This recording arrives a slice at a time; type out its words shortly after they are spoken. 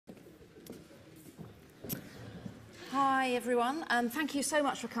Hi everyone, thank you so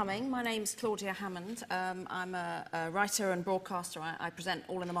much for coming. My name's Claudia Hammond. I'm a writer and broadcaster. I present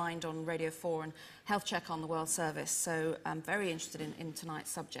All in the Mind on Radio 4 and Health Check on the World Service, so I'm very interested in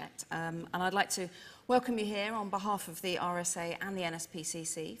tonight's subject. And I'd like to welcome you here on behalf of the RSA and the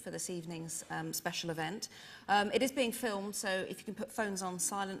NSPCC for this evening's special event. It is being filmed, so if you can put phones on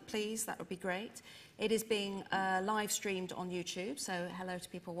silent please, that would be great. It is being live streamed on YouTube, so hello to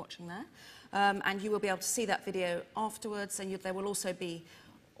people watching there. And you will be able to see that video afterwards, and there will also be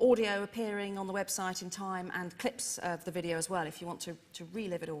audio appearing on the website in time and clips of the video as well. If you want to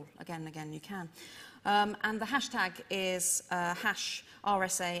relive it all again and again, you can. And the hashtag is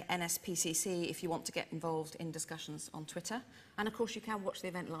 #RSA NSPCC if you want to get involved in discussions on Twitter. And of course, you can watch the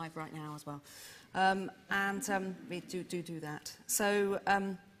event live right now as well. We do that. So,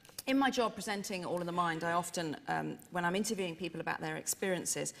 in my job presenting All in the Mind, I often, when I'm interviewing people about their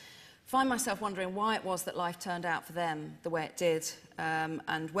experiences, find myself wondering why it was that life turned out for them the way it did,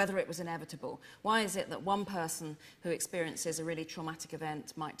 and whether it was inevitable. Why is it that one person who experiences a really traumatic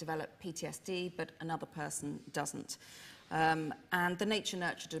event might develop PTSD, but another person doesn't? And the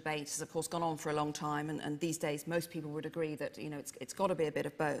nature-nurture debate has, of course, gone on for a long time, and these days most people would agree that it's got to be a bit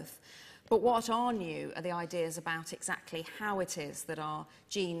of both. But what are new are the ideas about exactly how it is that our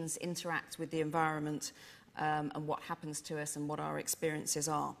genes interact with the environment, and what happens to us and what our experiences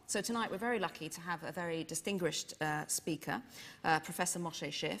are. So tonight we're very lucky to have a very distinguished speaker, Professor Moshe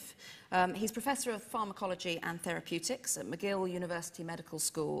Szyf. He's Professor of Pharmacology and Therapeutics at McGill University Medical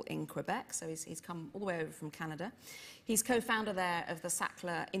School in Quebec, so he's come all the way over from Canada. He's co-founder there of the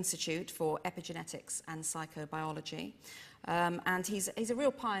Sackler Institute for Epigenetics and Psychobiology. And he's a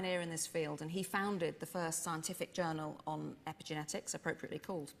real pioneer in this field, and he founded the first scientific journal on epigenetics, appropriately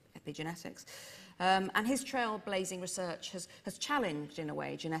called Epigenetics. And his trailblazing research has challenged, in a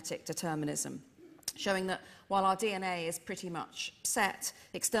way, genetic determinism, showing that while our DNA is pretty much set,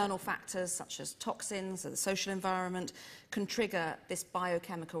 external factors such as toxins or the social environment can trigger this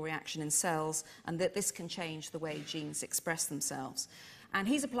biochemical reaction in cells, and that this can change the way genes express themselves. And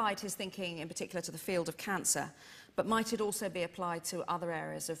he's applied his thinking in particular to the field of cancer, but might it also be applied to other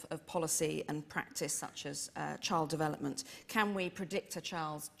areas of policy and practice, such as child development? Can we predict a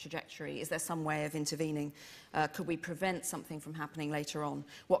child's trajectory? Is there some way of intervening? Could we prevent something from happening later on?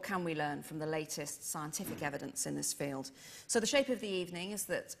 What can we learn from the latest scientific evidence in this field? So the shape of the evening is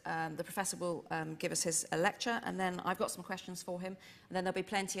that the professor will give us his lecture, and then I've got some questions for him, and then there'll be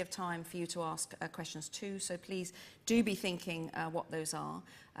plenty of time for you to ask questions too, so please do be thinking what those are.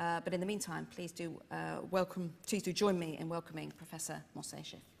 But in the meantime, please do join me in welcoming Professor Moshe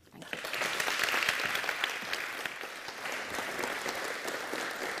Szyf. Thank you.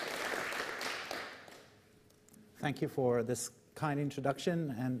 Thank you for this kind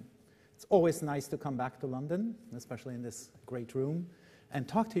introduction, and it's always nice to come back to London, especially in this great room, and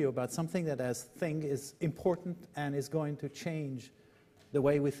talk to you about something that I think is important and is going to change the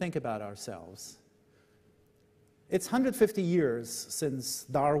way we think about ourselves. It's 150 years since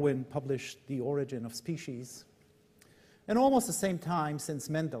Darwin published The Origin of Species, and almost the same time since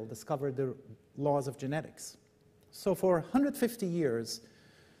Mendel discovered the laws of genetics. So for 150 years,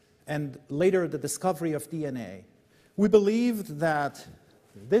 and later the discovery of DNA, we believed that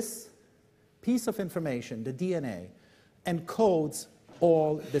this piece of information, the DNA, encodes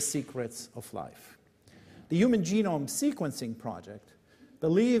all the secrets of life. The Human Genome Sequencing Project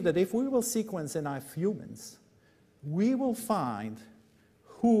believed that if we will sequence enough humans, we will find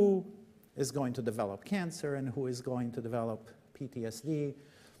who is going to develop cancer and who is going to develop PTSD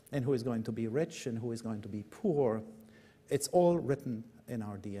and who is going to be rich and who is going to be poor. It's all written in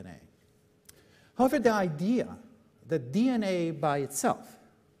our DNA. However, the idea that DNA by itself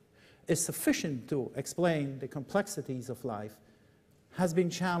is sufficient to explain the complexities of life has been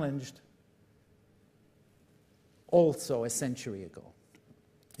challenged also a century ago.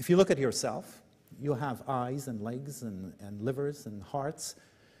 If you look at yourself, you have eyes and legs and livers and hearts,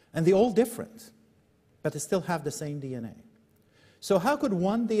 and they're all different, but they still have the same DNA. So how could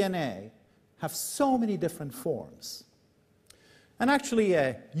one DNA have so many different forms? And actually,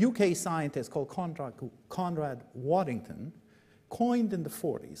 a UK scientist called Conrad Waddington coined in the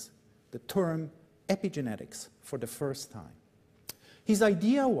 40s the term epigenetics for the first time. His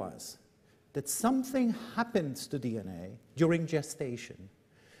idea was that something happens to DNA during gestation,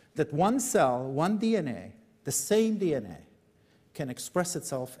 that one cell, one DNA, the same DNA, can express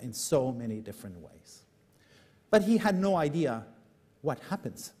itself in so many different ways. But he had no idea what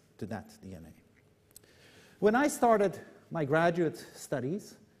happens to that DNA. When I started my graduate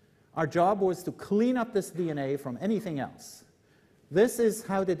studies, our job was to clean up this DNA from anything else. This is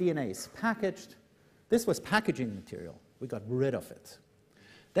how the DNA is packaged. This was packaging material. We got rid of it.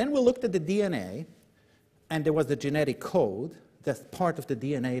 Then we looked at the DNA, and there was the genetic code. That's part of the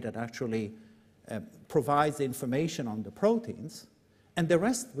DNA that actually provides the information on the proteins. And the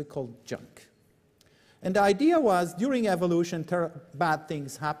rest we called junk. And the idea was, during evolution, bad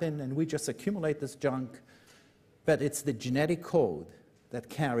things happen, and we just accumulate this junk. But it's the genetic code that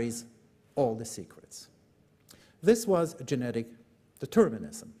carries all the secrets. This was genetic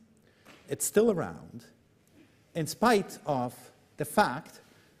determinism. It's still around, in spite of the fact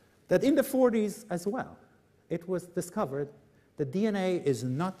that in the 40s as well, it was discovered that DNA is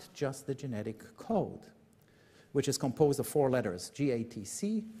not just the genetic code, which is composed of 4 letters,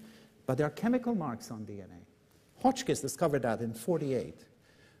 GATC, but there are chemical marks on DNA. Hotchkiss discovered that in 1948,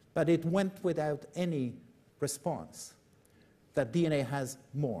 but it went without any response, that DNA has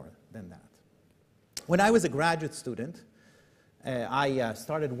more than that. When I was a graduate student, I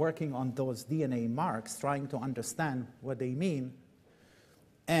started working on those DNA marks, trying to understand what they mean,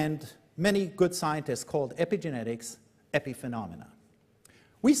 and many good scientists called epigenetics epiphenomena.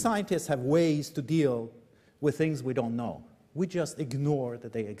 We scientists have ways to deal with things we don't know. We just ignore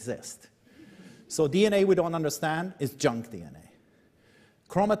that they exist. So DNA we don't understand is junk DNA.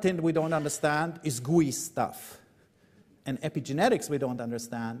 Chromatin we don't understand is gooey stuff. And epigenetics we don't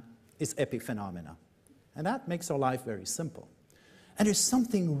understand is epiphenomena. And that makes our life very simple. And there's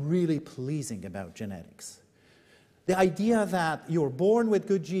something really pleasing about genetics. The idea that you're born with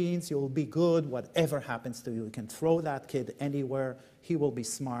good genes, you'll be good, whatever happens to you. You can throw that kid anywhere, he will be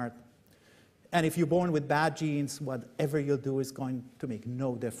smart. And if you're born with bad genes, whatever you'll do is going to make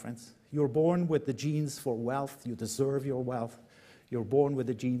no difference. You're born with the genes for wealth, you deserve your wealth. You're born with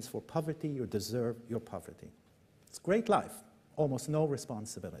the genes for poverty, you deserve your poverty. It's a great life, almost no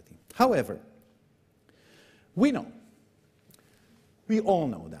responsibility. However, we know, we all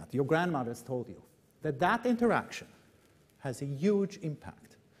know that, your grandmothers told you, that that interaction has a huge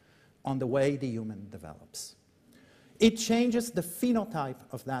impact on the way the human develops. It changes the phenotype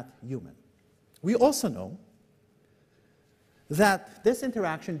of that human. We also know that this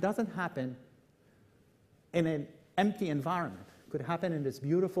interaction doesn't happen in an empty environment. It could happen in this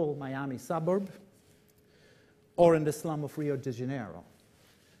beautiful Miami suburb or in the slum of Rio de Janeiro.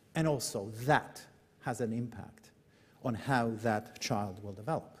 And also that has an impact on how that child will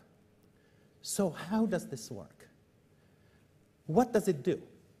develop. So how does this work? What does it do?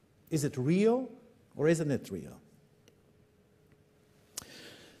 Is it real or isn't it real?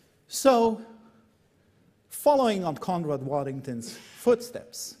 So, following on Conrad Waddington's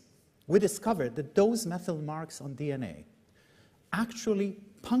footsteps, we discovered that those methyl marks on DNA actually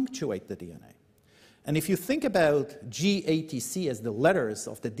punctuate the DNA. And if you think about GATC as the letters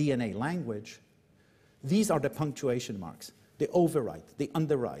of the DNA language, these are the punctuation marks. They overwrite, they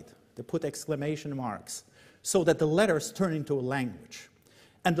underwrite, they put exclamation marks so that the letters turn into a language.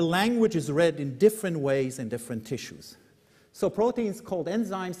 And the language is read in different ways in different tissues. So proteins called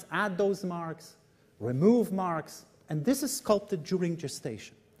enzymes add those marks, remove marks, and this is sculpted during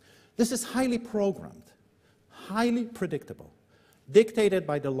gestation. This is highly programmed, highly predictable, dictated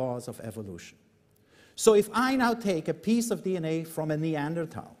by the laws of evolution. So if I now take a piece of DNA from a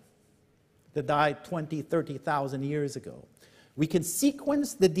Neanderthal that died 20, 30,000 years ago, we can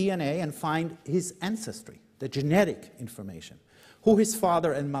sequence the DNA and find his ancestry, the genetic information, who his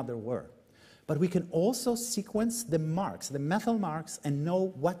father and mother were. But we can also sequence the marks, the methyl marks, and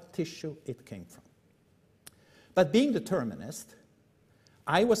know what tissue it came from. But being determinist,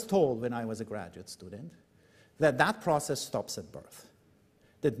 I was told when I was a graduate student that that process stops at birth,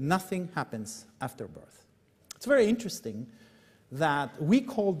 that nothing happens after birth. It's very interesting that we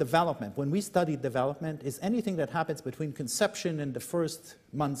call development, when we study development, is anything that happens between conception and the first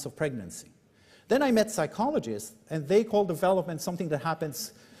months of pregnancy. Then I met psychologists, and they call development something that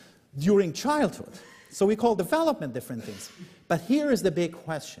happens during childhood. So we call development different things. But here is the big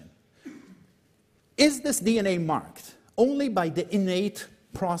question. Is this DNA marked only by the innate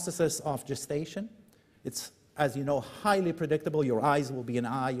processes of gestation? It's, as you know, highly predictable. Your eyes will be an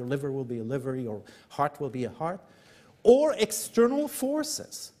eye, your liver will be a liver, your heart will be a heart. Or external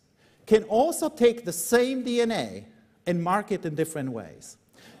forces can also take the same DNA and mark it in different ways.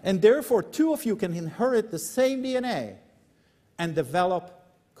 And therefore, two of you can inherit the same DNA and develop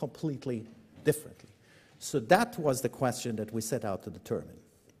completely differently. So that was the question that we set out to determine.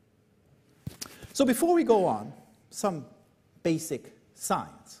 So before we go on, some basic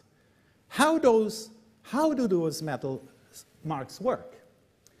science. How do those methyl marks work?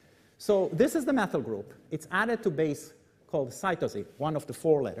 So this is the methyl group. It's added to base called cytosine, one of the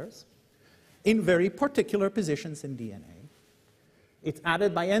 4 letters, in very particular positions in DNA. It's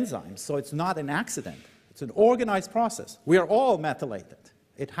added by enzymes, so it's not an accident. It's an organized process. We are all methylated.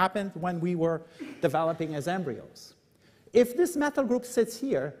 It happened when we were developing as embryos. If this methyl group sits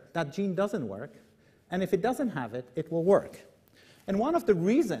here, that gene doesn't work, and if it doesn't have it, it will work. And one of the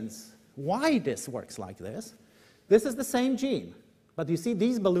reasons why this works like this is the same gene, but you see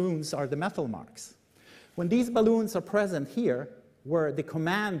these balloons are the methyl marks. When these balloons are present here, where the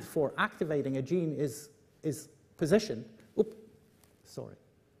command for activating a gene is positioned, oops, sorry,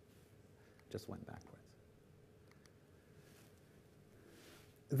 just went backwards.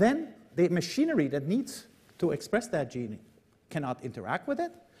 Then the machinery that needs to express that gene cannot interact with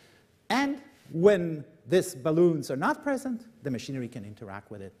it, and when these balloons are not present, the machinery can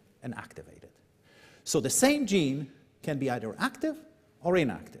interact with it and activate it. So the same gene can be either active or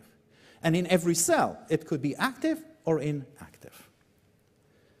inactive. And in every cell, it could be active or inactive.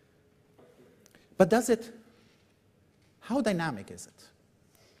 But how dynamic is it?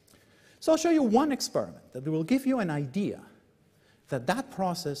 So I'll show you one experiment that will give you an idea that that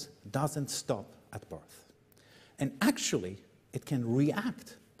process doesn't stop at birth. And actually, it can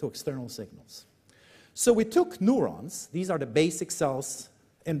react to external signals. So we took neurons, these are the basic cells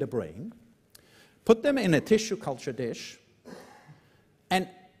in the brain, put them in a tissue culture dish, and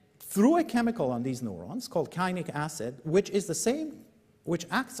threw a chemical on these neurons called kynic acid, which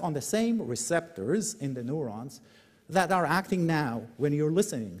acts on the same receptors in the neurons that are acting now when you're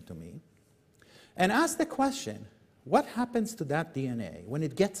listening to me, and asked the question, what happens to that DNA when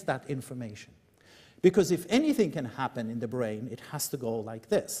it gets that information? Because if anything can happen in the brain, it has to go like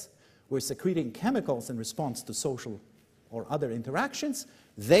this. We're secreting chemicals in response to social or other interactions.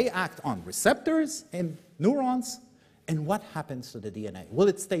 They act on receptors in neurons. And what happens to the DNA? Will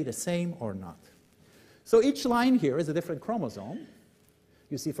it stay the same or not? So each line here is a different chromosome.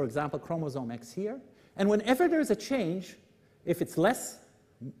 You see, for example, chromosome X here. And whenever there's a change, if it's less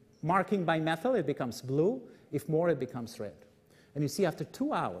marking by methyl, it becomes blue. If more, it becomes red. And you see, after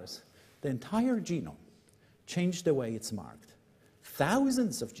 2 hours, the entire genome changed the way it's marked.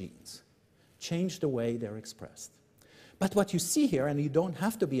 Thousands of genes change the way they're expressed. But what you see here, and you don't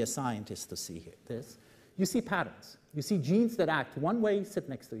have to be a scientist to see this, you see patterns. You see genes that act one way, sit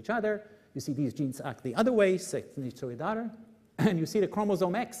next to each other. You see these genes act the other way, sit next to each other. And you see the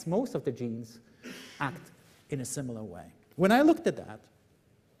chromosome X, most of the genes act in a similar way. When I looked at that,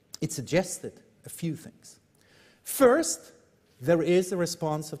 it suggested a few things. First, there is a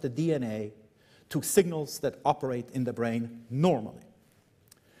response of the DNA to signals that operate in the brain normally.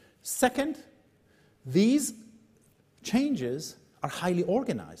 Second, these changes are highly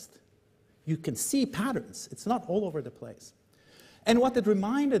organized. You can see patterns. It's not all over the place. And what it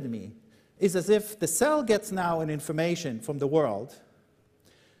reminded me is as if the cell gets now an information from the world,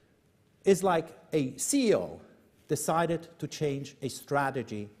 is like a CEO decided to change a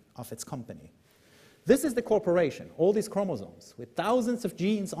strategy of its company. This is the corporation, all these chromosomes, with thousands of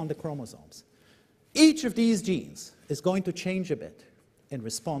genes on the chromosomes. Each of these genes is going to change a bit in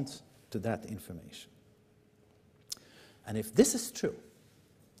response to that information. And if this is true,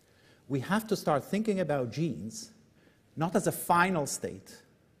 we have to start thinking about genes not as a final state,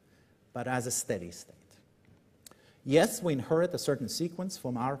 but as a steady state. Yes, we inherit a certain sequence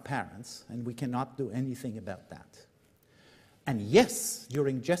from our parents, and we cannot do anything about that. And yes,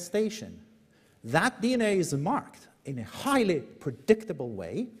 during gestation, that DNA is marked in a highly predictable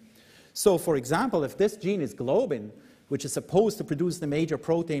way. So, for example, if this gene is globin, which is supposed to produce the major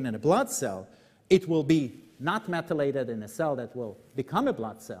protein in a blood cell, it will be not methylated in a cell that will become a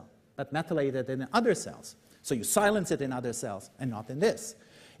blood cell, but methylated in other cells. So you silence it in other cells and not in this.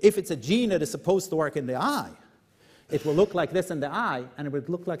 If it's a gene that is supposed to work in the eye, it will look like this in the eye, and it would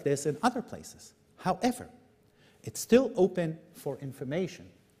look like this in other places. However, it's still open for information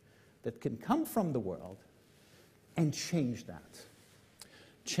that can come from the world and change that.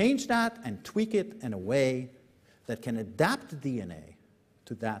 Change that and tweak it in a way that can adapt the DNA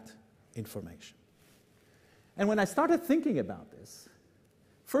to that information. And when I started thinking about this,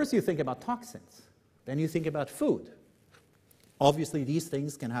 first you think about toxins, then you think about food. Obviously, these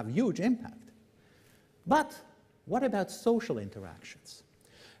things can have huge impact. But what about social interactions?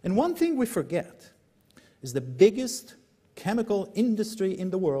 And one thing we forget is the biggest chemical industry in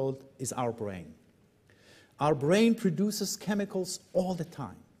the world is our brain. Our brain produces chemicals all the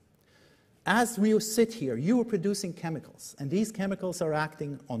time. As we sit here, you are producing chemicals, and these chemicals are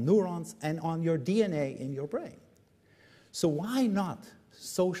acting on neurons and on your DNA in your brain. So why not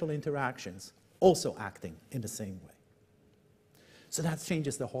social interactions also acting in the same way? So that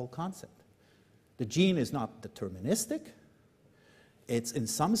changes the whole concept. The gene is not deterministic. It's in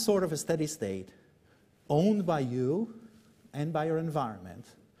some sort of a steady state, owned by you, and by your environment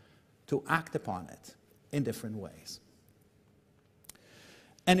to act upon it in different ways.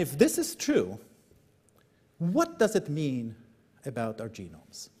 And if this is true, what does it mean about our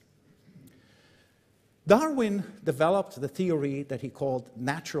genomes? Darwin developed the theory that he called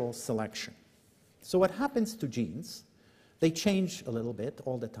natural selection. So what happens to genes? They change a little bit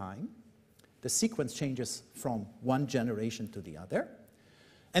all the time. The sequence changes from one generation to the other.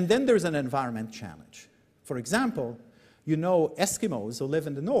 And then there's an environment challenge. For example, you know Eskimos who live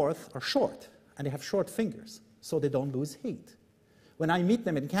in the north are short, and they have short fingers, so they don't lose heat. When I meet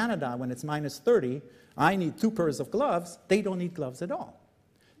them in Canada, when it's minus 30, I need 2 pairs of gloves. They don't need gloves at all.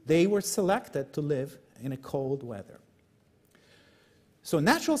 They were selected to live in a cold weather. So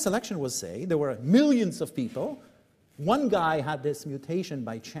natural selection would say there were millions of people. One guy had this mutation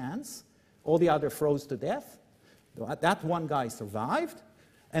by chance. All the others froze to death. That one guy survived,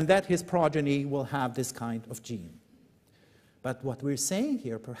 and that his progeny will have this kind of gene. But what we're saying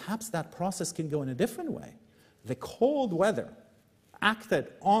here, perhaps that process can go in a different way. The cold weather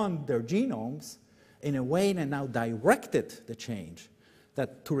acted on their genomes in a way that now directed the change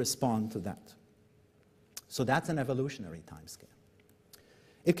to respond to that. So that's an evolutionary timescale.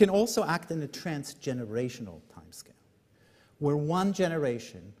 It can also act in a transgenerational timescale, where one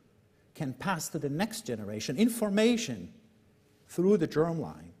generation can pass to the next generation information through the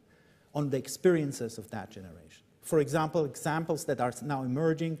germline on the experiences of that generation. For example, examples that are now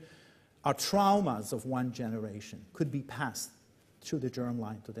emerging are traumas of one generation could be passed through the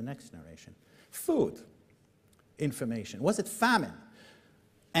germline to the next generation. Food information. Was it famine?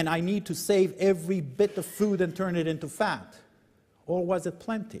 And I need to save every bit of food and turn it into fat? Or was it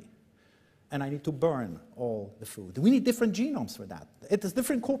plenty? And I need to burn all the food. We need different genomes for that. It is a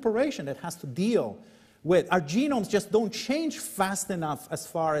different corporation that has to deal with. Our genomes just don't change fast enough as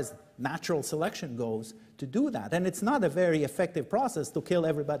far as natural selection goes to do that. And it's not a very effective process to kill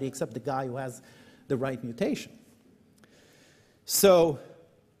everybody except the guy who has the right mutation. So,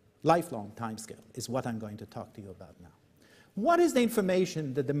 lifelong timescale is what I'm going to talk to you about now. What is the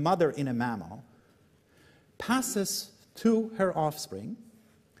information that the mother in a mammal passes to her offspring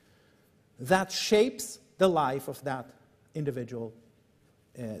that shapes the life of that individual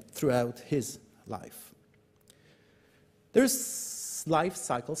throughout his life? There's life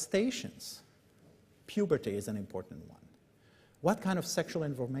cycle stations. Puberty is an important one. What kind of sexual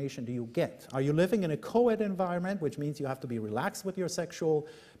information do you get? Are you living in a co-ed environment, which means you have to be relaxed with your sexual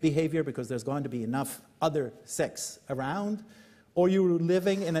behavior because there's going to be enough other sex around? Or you're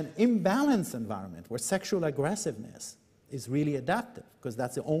living in an imbalanced environment where sexual aggressiveness is really adaptive, because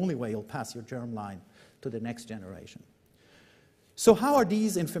that's the only way you'll pass your germline to the next generation. So how are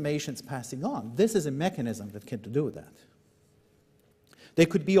these informations passing on? This is a mechanism that can do that. There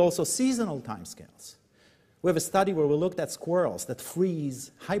could be also seasonal timescales. We have a study where we looked at squirrels that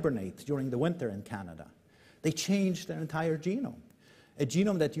hibernate during the winter in Canada. They change their entire genome. A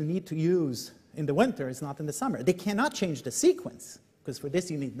genome that you need to use in the winter is not in the summer. They cannot change the sequence, because for this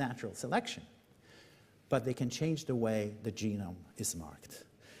you need natural selection. But they can change the way the genome is marked.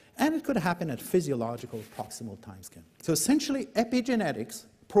 And it could happen at physiological proximal timescale. So essentially, epigenetics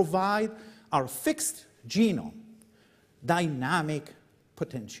provide our fixed genome dynamic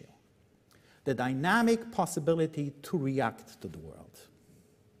potential, the dynamic possibility to react to the world.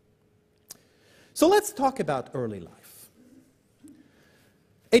 So let's talk about early life.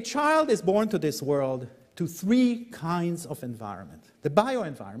 A child is born to this world to 3 kinds of environment. The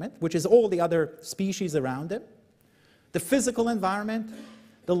bioenvironment, which is all the other species around it. The physical environment,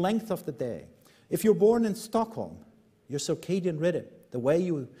 the length of the day. If you're born in Stockholm, your circadian rhythm, the way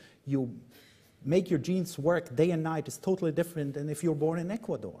you make your genes work day and night is totally different than if you're born in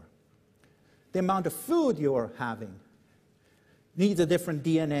Ecuador. The amount of food you're having needs a different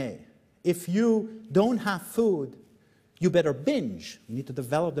DNA. If you don't have food, you better binge. You need to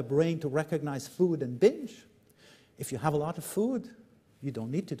develop the brain to recognize food and binge. If you have a lot of food, you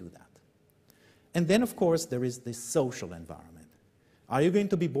don't need to do that. And then, of course, there is the social environment. Are you going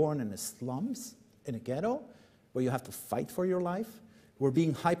to be born in the slums, in a ghetto, where you have to fight for your life, where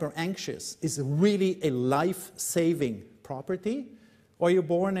being hyper-anxious is really a life-saving property? Or you're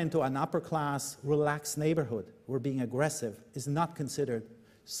born into an upper-class, relaxed neighborhood where being aggressive is not considered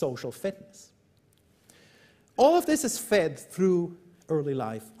social fitness. All of this is fed through early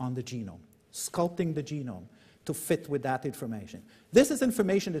life on the genome, sculpting the genome to fit with that information. This is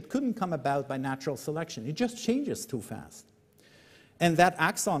information that couldn't come about by natural selection. It just changes too fast. And that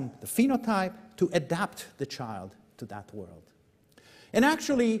acts on the phenotype to adapt the child to that world. And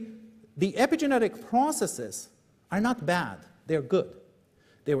actually, the epigenetic processes are not bad. They're good.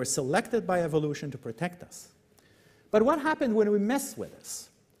 They were selected by evolution to protect us. But what happened when we mess with this?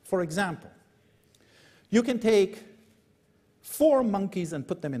 For example, you can take 4 monkeys and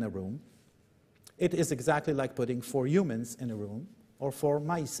put them in a room. It is exactly like putting 4 humans in a room or 4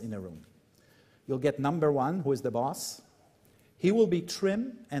 mice in a room. You'll get number 1, who is the boss. He will be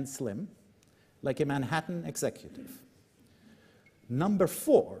trim and slim, like a Manhattan executive. Number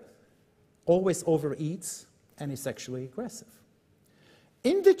 4 always overeats and is sexually aggressive.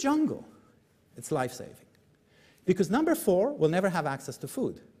 In the jungle, it's life-saving. Because number 4 will never have access to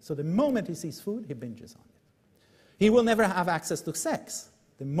food. So the moment he sees food, he binges on it. He will never have access to sex.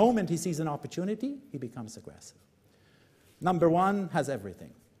 The moment he sees an opportunity, he becomes aggressive. Number 1 has everything.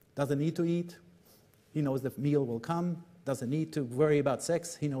 Doesn't need to eat. He knows the meal will come. Doesn't need to worry about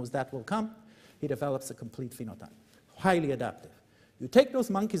sex. He knows that will come. He develops a complete phenotype. Highly adaptive. You take those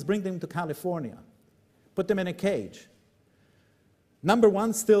monkeys, bring them to California, put them in a cage. Number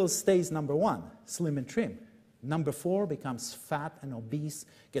 1 still stays number 1, slim and trim. Number 4 becomes fat and obese,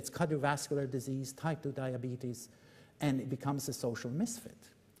 gets cardiovascular disease, type 2 diabetes, and it becomes a social misfit.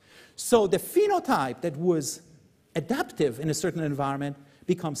 So the phenotype that was adaptive in a certain environment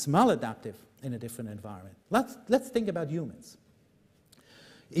becomes maladaptive in a different environment. Let's think about humans.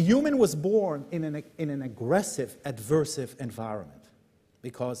 A human was born in an aggressive, adversive environment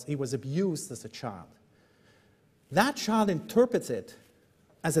because he was abused as a child. That child interprets it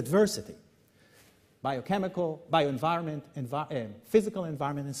as adversity. Biochemical, bioenvironment, physical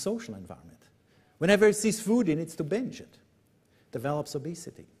environment, and social environment. Whenever it sees food, it needs to binge it. Develops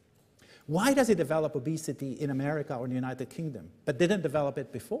obesity. Why does it develop obesity in America or in the United Kingdom, but didn't develop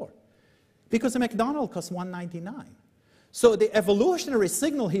it before? Because a McDonald's costs $1.99. So the evolutionary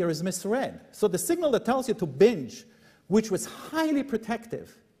signal here is misread. So the signal that tells you to binge, which was highly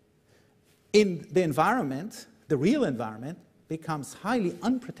protective in the environment, the real environment, becomes highly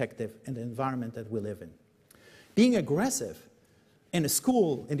unprotective in the environment that we live in. Being aggressive in a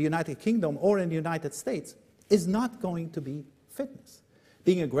school in the United Kingdom or in the United States is not going to be fitness.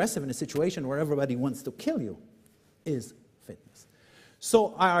 Being aggressive in a situation where everybody wants to kill you is fitness.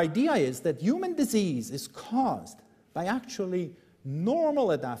 So our idea is that human disease is caused by actually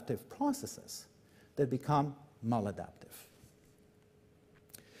normal adaptive processes that become maladaptive.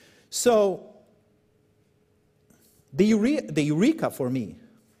 So the eureka for me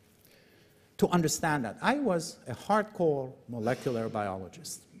to understand that, I was a hardcore molecular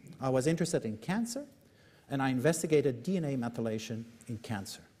biologist. I was interested in cancer, and I investigated DNA methylation in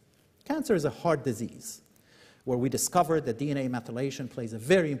cancer. Cancer is a heart disease where we discovered that DNA methylation plays a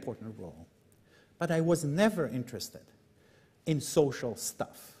very important role. But I was never interested in social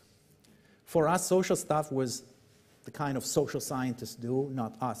stuff. For us, social stuff was the kind of social scientists do,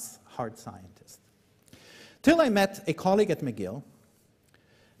 not us hard scientists. Till I met a colleague at McGill,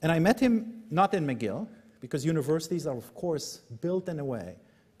 and I met him not in McGill, because universities are, of course, built in a way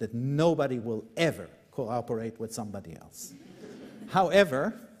that nobody will ever cooperate with somebody else.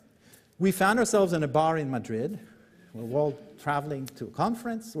 However, we found ourselves in a bar in Madrid. We're all traveling to a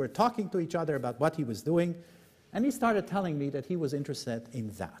conference. We're talking to each other about what he was doing, and he started telling me that he was interested in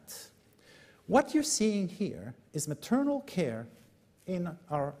that. What you're seeing here is maternal care in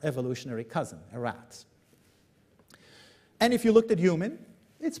our evolutionary cousin, a rat. And if you looked at human,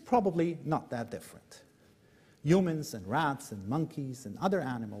 it's probably not that different. Humans and rats and monkeys and other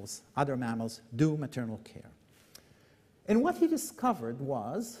animals, other mammals, do maternal care. And what he discovered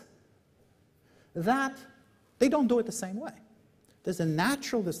was that they don't do it the same way. There's a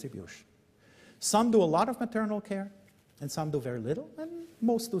natural distribution. Some do a lot of maternal care, and some do very little, and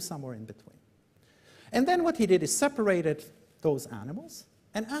most do somewhere in between. And then what he did is separated those animals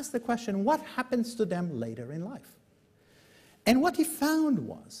and asked the question, what happens to them later in life? And what he found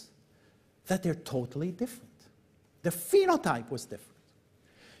was that they're totally different. The phenotype was different.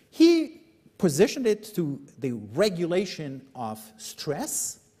 He positioned it to the regulation of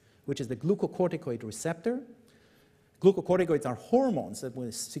stress, which is the glucocorticoid receptor. Glucocorticoids are hormones that we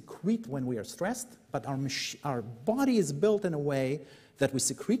secrete when we are stressed, but our body is built in a way that we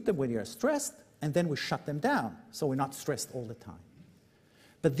secrete them when we are stressed, and then we shut them down, so we're not stressed all the time.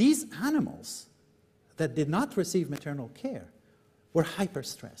 But these animals that did not receive maternal care were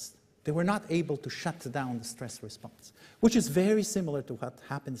hyper-stressed. They were not able to shut down the stress response, which is very similar to what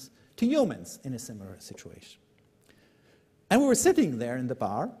happens to humans in a similar situation. And we were sitting there in the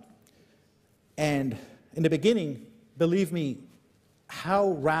bar, and in the beginning, believe me, how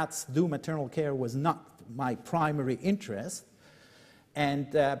rats do maternal care was not my primary interest.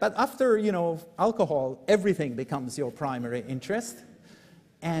 But after, alcohol, everything becomes your primary interest.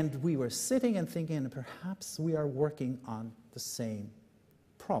 And we were sitting and thinking, perhaps we are working on the same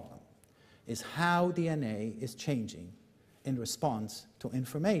problem. is how DNA is changing in response to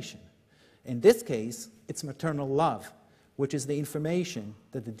information. In this case, it's maternal love, which is the information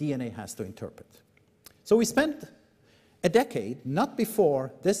that the DNA has to interpret. So we spent a decade, not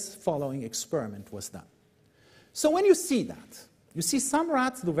before this following experiment was done. So when you see that, you see some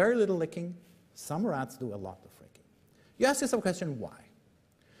rats do very little licking, some rats do a lot of licking. You ask yourself the question, why?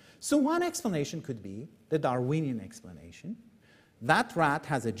 So one explanation could be the Darwinian explanation. That rat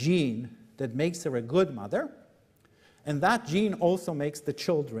has a gene that makes her a good mother, and that gene also makes the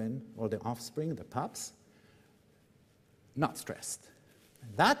children, or the offspring, the pups, not stressed.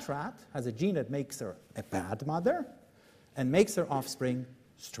 That rat has a gene that makes her a bad mother and makes her offspring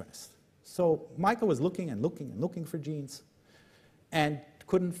stressed. So Michael was looking and looking and looking for genes and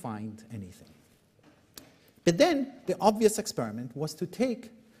couldn't find anything. But then the obvious experiment was to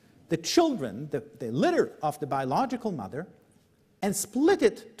take the children, the litter of the biological mother, and split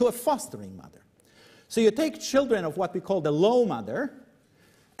it to a fostering mother. So you take children of what we call the low mother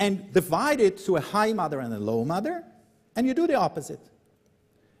and divide it to a high mother and a low mother, and you do the opposite.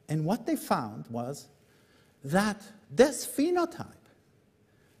 And what they found was that this phenotype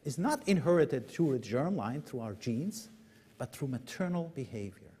is not inherited through a germline, through our genes, but through maternal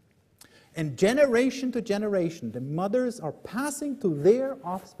behavior. And generation to generation, the mothers are passing to their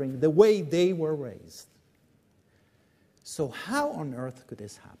offspring the way they were raised. So how on earth could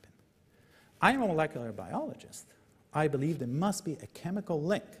this happen? I am a molecular biologist. I believe there must be a chemical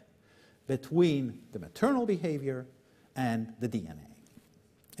link between the maternal behavior and the DNA.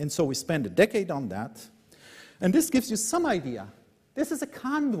 And so we spent a decade on that. And this gives you some idea. This is a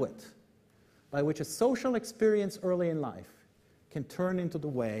conduit by which a social experience early in life can turn into the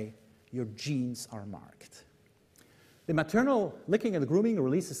way your genes are marked. The maternal licking and grooming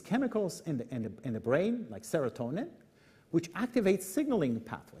releases chemicals in the brain, like serotonin, which activates signaling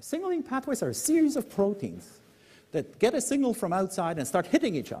pathways. Signaling pathways are a series of proteins that get a signal from outside and start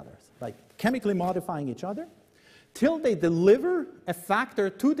hitting each other, like chemically modifying each other, till they deliver a factor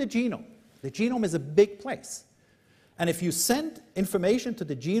to the genome. The genome is a big place. And if you send information to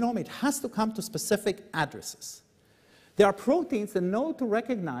the genome, it has to come to specific addresses. There are proteins that know to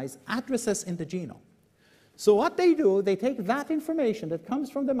recognize addresses in the genome. So what they do, they take that information that comes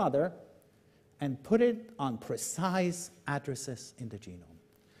from the mother and put it on precise addresses in the genome.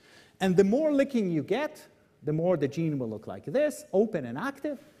 And the more licking you get, the more the gene will look like this, open and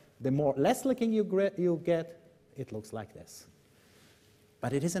active. The more less licking you get, it looks like this.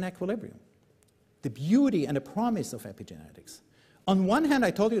 But it is an equilibrium. The beauty and the promise of epigenetics. On one hand, I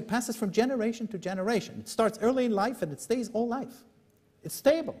told you it passes from generation to generation. It starts early in life and it stays all life. It's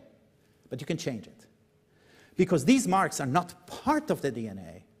stable, but you can change it. Because these marks are not part of the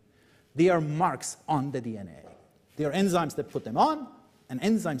DNA. They are marks on the DNA. There are enzymes that put them on and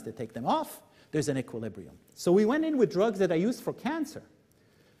enzymes that take them off. There's an equilibrium. So we went in with drugs that are used for cancer,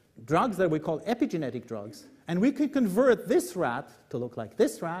 drugs that we call epigenetic drugs, and we could convert this rat to look like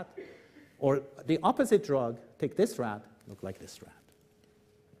this rat, or the opposite drug, take this rat, look like this rat.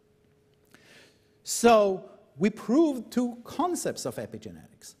 So we proved two concepts of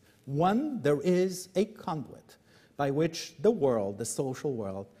epigenetics. One, there is a conduit by which the world, the social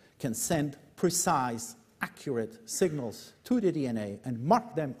world, can send precise, accurate signals to the DNA and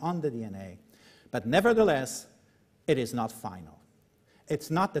mark them on the DNA. But nevertheless, it is not final.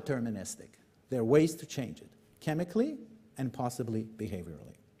 It's not deterministic. There are ways to change it, chemically and possibly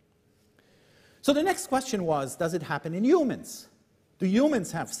behaviorally. So the next question was, does it happen in humans? Do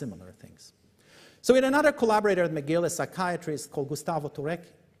humans have similar things? So we had another collaborator at McGill, a psychiatrist called Gustavo Turecki,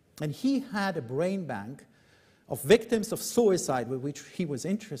 and he had a brain bank of victims of suicide with which he was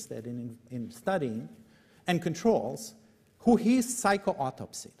interested in studying, and controls, who he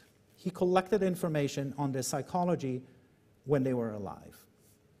psycho-autopsied. He collected information on their psychology when they were alive.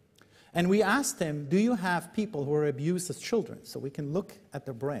 And we asked him, do you have people who were abused as children? So we can look at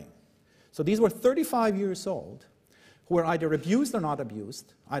their brain. So these were 35 years old, who were either abused or not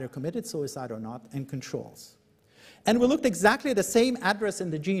abused, either committed suicide or not, and controls. And we looked exactly at the same address in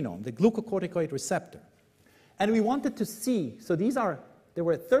the genome, the glucocorticoid receptor. And we wanted to see, so there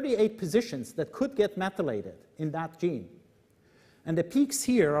were 38 positions that could get methylated in that gene. And the peaks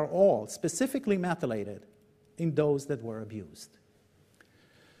here are all specifically methylated in those that were abused.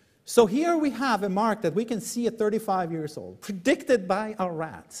 So here we have a mark that we can see at 35 years old, predicted by our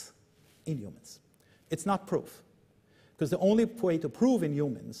rats in humans. It's not proof, because the only way to prove in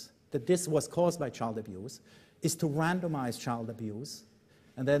humans that this was caused by child abuse is to randomize child abuse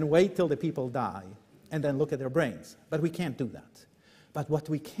and then wait till the people die and then look at their brains. But we can't do that. But what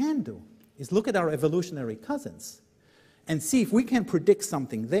we can do is look at our evolutionary cousins and see if we can predict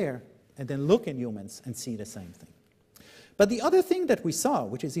something there and then look in humans and see the same thing. But the other thing that we saw,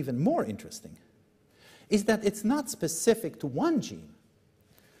 which is even more interesting, is that it's not specific to one gene.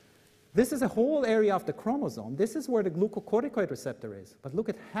 This is a whole area of the chromosome. This is where the glucocorticoid receptor is. But look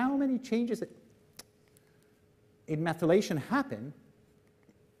at how many changes in methylation happen.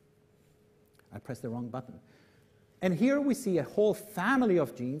 I pressed the wrong button. And here we see a whole family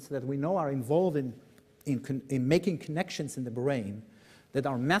of genes that we know are involved in making connections in the brain that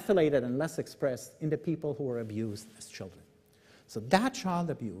are methylated and less expressed in the people who were abused as children. So that child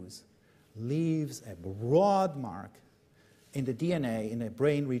abuse leaves a broad mark in the DNA in a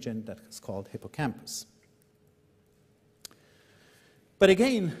brain region that is called hippocampus. But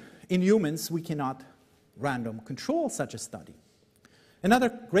again, in humans, we cannot random control such a study. Another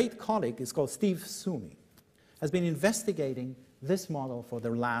great colleague is called Steve Suomi, has been investigating this model for the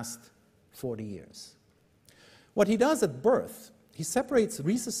last 40 years. What he does at birth, he separates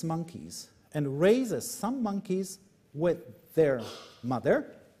rhesus monkeys and raises some monkeys with their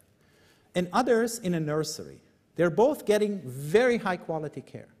mother and others in a nursery. They're both getting very high quality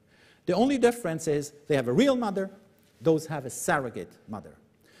care. The only difference is they have a real mother, those have a surrogate mother,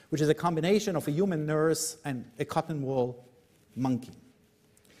 which is a combination of a human nurse and a cotton wool monkey.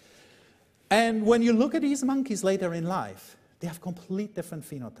 And when you look at these monkeys later in life, they have complete different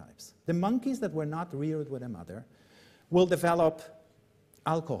phenotypes. The monkeys that were not reared with a mother will develop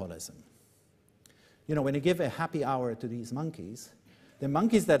alcoholism. You know, when you give a happy hour to these monkeys, the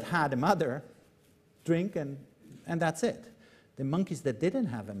monkeys that had a mother drink and that's it. The monkeys that didn't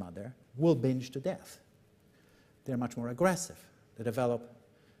have a mother will binge to death. They're much more aggressive. They develop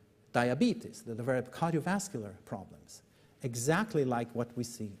diabetes. They develop cardiovascular problems, exactly like what we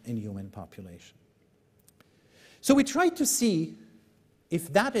see in human population. So we try to see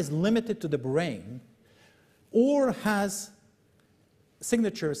if that is limited to the brain or has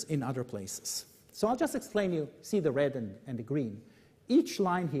signatures in other places. So I'll just explain you, see the red and the green. Each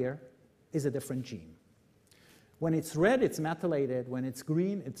line here is a different gene. When it's red, it's methylated. When it's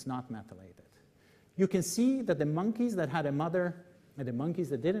green, it's not methylated. You can see that the monkeys that had a mother and the monkeys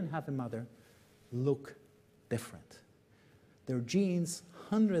that didn't have a mother look different. Their genes,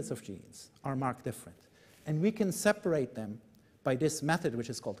 hundreds of genes, are marked different. And we can separate them by this method, which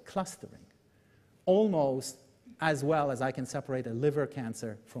is called clustering, almost as well as I can separate a liver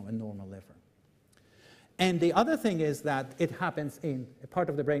cancer from a normal liver. And the other thing is that it happens in a part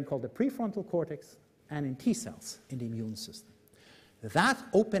of the brain called the prefrontal cortex and in T cells in the immune system. That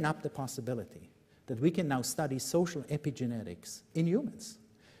opened up the possibility that we can now study social epigenetics in humans,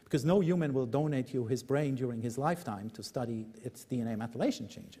 because no human will donate you his brain during his lifetime to study its DNA methylation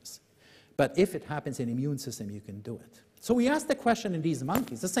changes. But if it happens in the immune system, you can do it. So we asked the question in these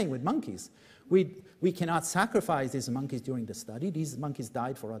monkeys, the same with monkeys. We cannot sacrifice these monkeys during the study. These monkeys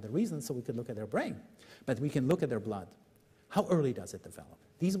died for other reasons, so we could look at their brain. But we can look at their blood. How early does it develop?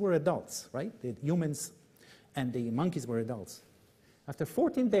 These were adults, right? The humans and the monkeys were adults. After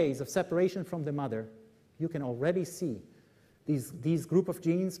 14 days of separation from the mother, you can already see these group of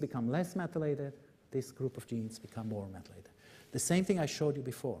genes become less methylated, this group of genes become more methylated. The same thing I showed you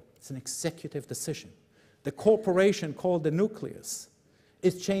before. It's an executive decision. The corporation called the nucleus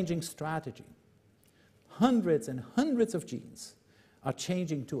is changing strategy. Hundreds and hundreds of genes are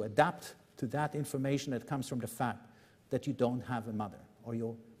changing to adapt to that information that comes from the fact that you don't have a mother or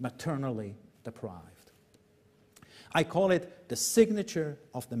you're maternally deprived. I call it the signature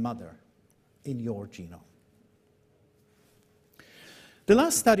of the mother in your genome. The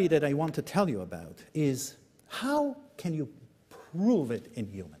last study that I want to tell you about is how can you prove it in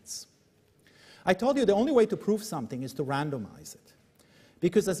humans? I told you the only way to prove something is to randomize it.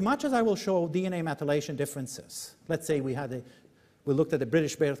 Because as much as I will show DNA methylation differences, let's say we looked at the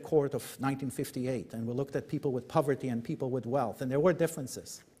British Birth Court of 1958, and we looked at people with poverty and people with wealth, and there were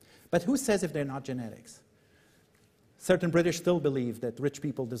differences. But who says if they're not genetics? Certain British still believe that rich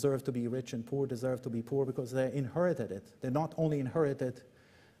people deserve to be rich and poor deserve to be poor because they inherited it. They not only inherited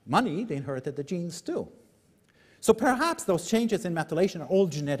money, they inherited the genes too. So perhaps those changes in methylation are all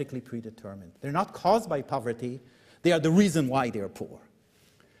genetically predetermined. They're not caused by poverty. They are the reason why they're poor.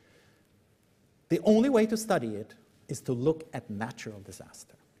 The only way to study it is to look at natural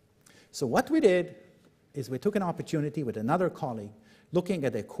disaster. So what we did is we took an opportunity with another colleague looking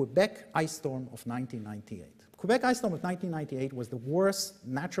at the Quebec ice storm of 1998. Quebec ice storm of 1998 was the worst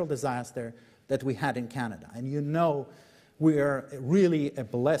natural disaster that we had in Canada. And you know we are really a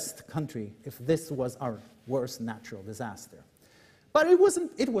blessed country if this was our worst natural disaster. But it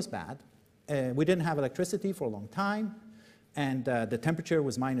was bad. We didn't have electricity for a long time, and the temperature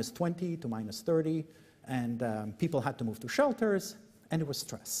was -20 to -30, and people had to move to shelters, and it was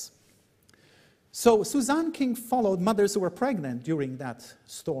stress. So Suzanne King followed mothers who were pregnant during that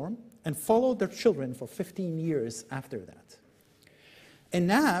storm and followed their children for 15 years after that. And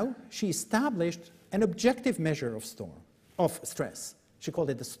now she established an objective measure of stress. She called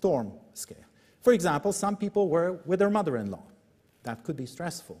it the storm scale. For example, some people were with their mother-in-law. That could be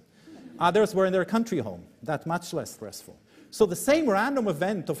stressful. Others were in their country home. That's much less stressful. So the same random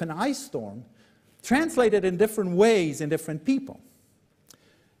event of an ice storm translated in different ways in different people.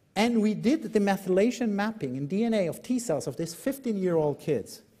 And we did the methylation mapping in DNA of T cells of these 15-year-old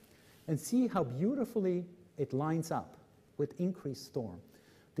kids and see how beautifully it lines up with increased storm.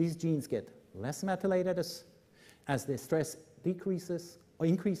 These genes get less methylated as the stress decreases or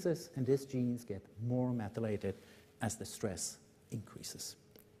increases, and these genes get more methylated as the stress increases.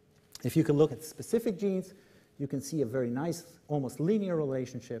 If you can look at specific genes, you can see a very nice, almost linear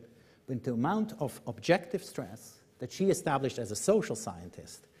relationship with the amount of objective stress that she established as a social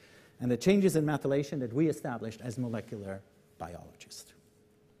scientist and the changes in methylation that we established as molecular biologists.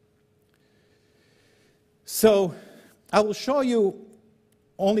 So I will show you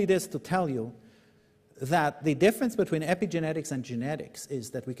only this to tell you that the difference between epigenetics and genetics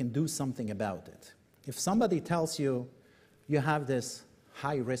is that we can do something about it. If somebody tells you you have this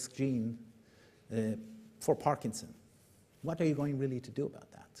high-risk gene for Parkinson, what are you going really to do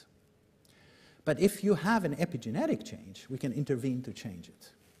about that? But if you have an epigenetic change, we can intervene to change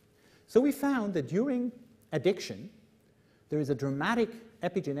it. So we found that during addiction, there is a dramatic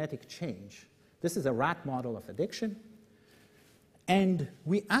epigenetic change. This is a rat model of addiction. And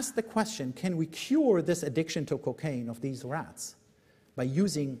we asked the question, can we cure this addiction to cocaine of these rats by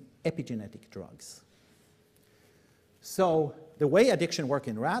using epigenetic drugs? So the way addiction works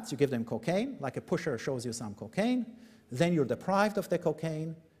in rats, you give them cocaine, like a pusher shows you some cocaine, then you're deprived of the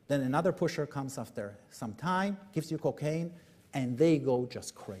cocaine, then another pusher comes after some time, gives you cocaine, and they go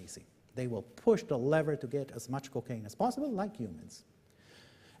just crazy. They will push the lever to get as much cocaine as possible, like humans.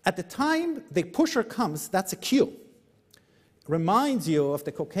 At the time the pusher comes, that's a cue. Reminds you of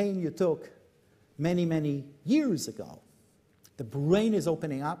the cocaine you took many, many years ago. The brain is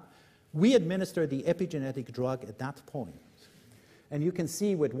opening up. We administer the epigenetic drug at that point. And you can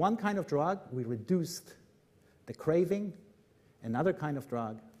see with one kind of drug, we reduced the craving. Another kind of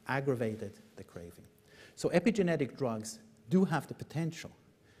drug aggravated the craving. So epigenetic drugs do have the potential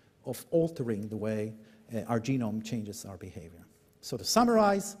of altering the way our genome changes our behavior. So to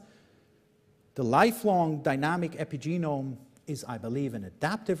summarize, the lifelong dynamic epigenome is, I believe, an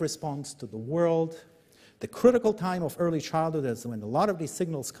adaptive response to the world. The critical time of early childhood is when a lot of these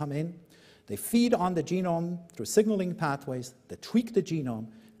signals come in. They feed on the genome through signaling pathways that tweak the genome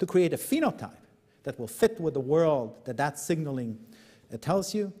to create a phenotype that will fit with the world that signaling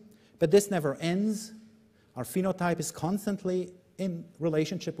tells you. But this never ends. Our phenotype is constantly in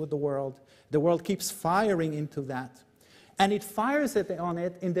relationship with the world. The world keeps firing into that. And it fires on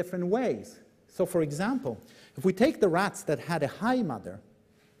it in different ways. So for example, if we take the rats that had a high mother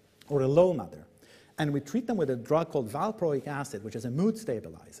or a low mother, and we treat them with a drug called valproic acid, which is a mood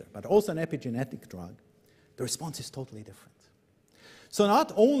stabilizer, but also an epigenetic drug, the response is totally different. So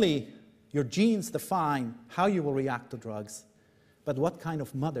not only your genes define how you will react to drugs, but what kind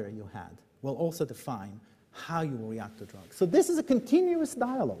of mother you had will also define how you will react to drugs. So this is a continuous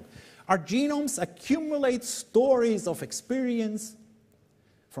dialogue. Our genomes accumulate stories of experience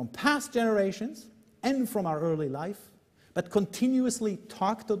from past generations and from our early life, but continuously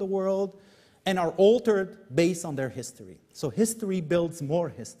talk to the world and are altered based on their history. So history builds more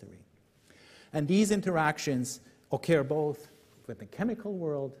history. And these interactions occur both with the chemical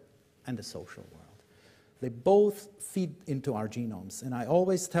world and the social world. They both feed into our genomes. And I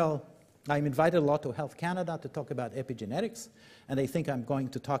always tell, I'm invited a lot to Health Canada to talk about epigenetics, and they think I'm going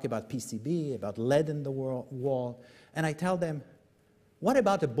to talk about PCB, about lead in the wall. And I tell them, what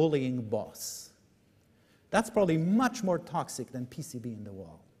about a bullying boss? That's probably much more toxic than PCB in the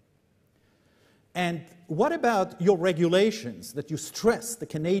wall. And what about your regulations, that you stress the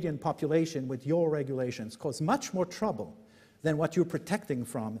Canadian population with your regulations cause much more trouble than what you're protecting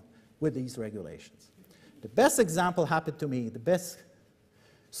from with these regulations? The best example happened to me, the best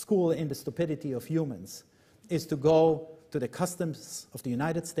school in the stupidity of humans, is to go to the customs of the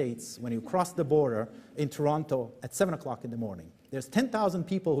United States when you cross the border in Toronto at 7 o'clock in the morning. There's 10,000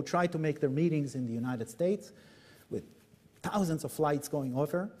 people who try to make their meetings in the United States with thousands of flights going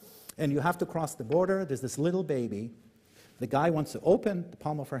over, and you have to cross the border. There's this little baby. The guy wants to open the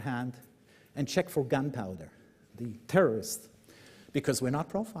palm of her hand and check for gunpowder, the terrorist, because we're not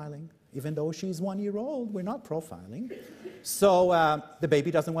profiling. Even though she's 1 year old, we're not profiling. So the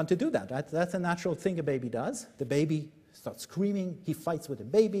baby doesn't want to do that. That's a natural thing a baby does. The baby starts screaming. He fights with the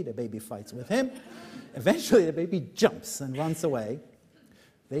baby fights with him. Eventually, the baby jumps and runs away.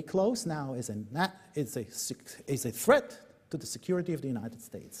 They close now is a threat to the security of the United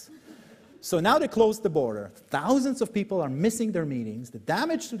States. So now they close the border. Thousands of people are missing their meetings. The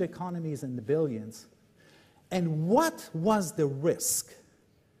damage to the economy is in the billions. And what was the risk?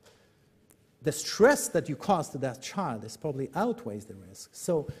 The stress that you cause to that child is probably outweighs the risk.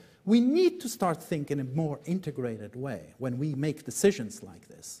 So we need to start thinking in a more integrated way when we make decisions like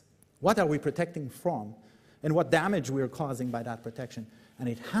this. What are we protecting from, and what damage we are causing by that protection? And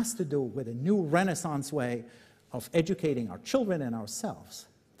it has to do with a new Renaissance way of educating our children and ourselves,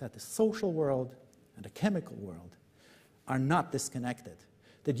 that the social world and the chemical world are not disconnected,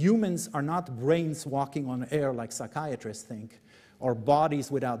 that humans are not brains walking on air like psychiatrists think, or bodies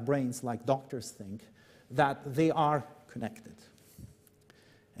without brains like doctors think, that they are connected.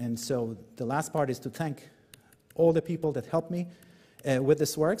 And so the last part is to thank all the people that helped me with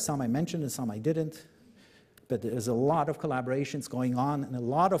this work. Some I mentioned and some I didn't. But there's a lot of collaborations going on, and a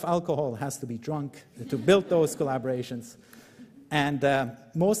lot of alcohol has to be drunk to build those collaborations. And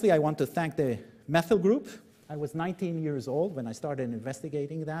mostly I want to thank the methyl group. I was 19 years old when I started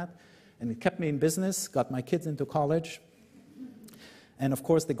investigating that, and it kept me in business, got my kids into college. And of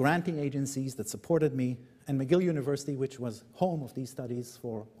course, the granting agencies that supported me, and McGill University, which was home of these studies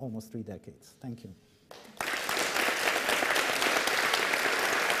for almost 3 decades. Thank you.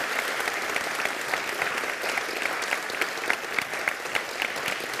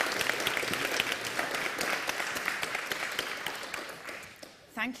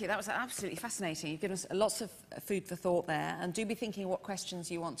 Thank you. That was absolutely fascinating. You've given us lots of food for thought there, and do be thinking what questions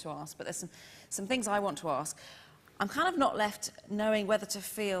you want to ask. But there's some things I want to ask. I'm kind of not left knowing whether to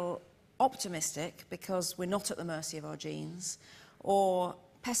feel optimistic because we're not at the mercy of our genes, or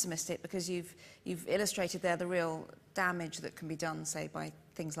pessimistic because you've illustrated there the real damage that can be done, say, by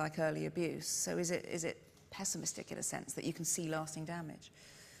things like early abuse. So is it pessimistic in a sense that you can see lasting damage?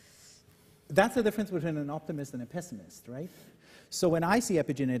 That's the difference between an optimist and a pessimist, right? So when I see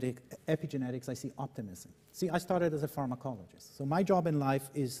epigenetics, I see optimism. See, I started as a pharmacologist. So my job in life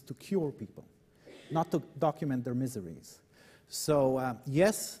is to cure people, not to document their miseries. So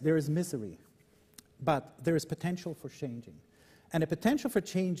yes, there is misery, but there is potential for changing. And the potential for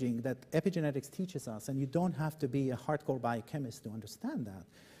changing that epigenetics teaches us, and you don't have to be a hardcore biochemist to understand that,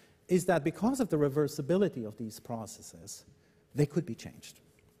 is that because of the reversibility of these processes, they could be changed.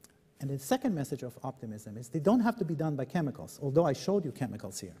 And the second message of optimism is they don't have to be done by chemicals, although I showed you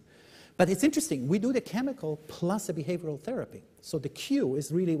chemicals here. But it's interesting, we do the chemical plus a behavioral therapy. So the Q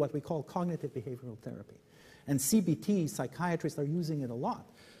is really what we call cognitive behavioral therapy. And CBT, psychiatrists are using it a lot.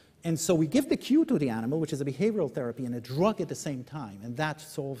 And so we give the Q to the animal, which is a behavioral therapy, and a drug at the same time, and that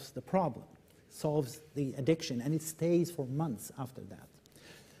solves the problem, solves the addiction, and it stays for months after that.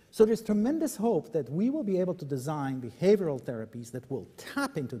 So there's tremendous hope that we will be able to design behavioral therapies that will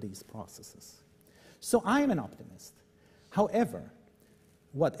tap into these processes. So I am an optimist. However,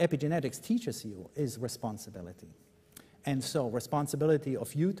 what epigenetics teaches you is responsibility. And so responsibility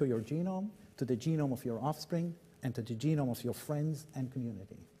of you to your genome, to the genome of your offspring, and to the genome of your friends and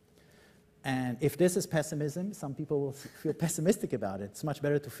community. And if this is pessimism, some people will feel pessimistic about it. It's much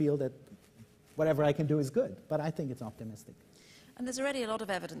better to feel that whatever I can do is good, but I think it's optimistic. And there's already a lot of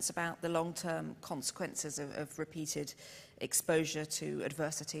evidence about the long-term consequences of repeated exposure to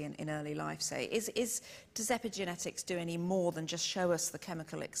adversity in early life, say. Does epigenetics do any more than just show us the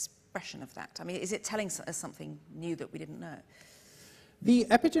chemical expression of that? I mean, is it telling us something new that we didn't know? The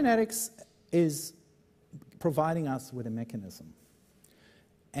epigenetics is providing us with a mechanism.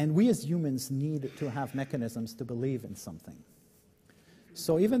 And we as humans need to have mechanisms to believe in something.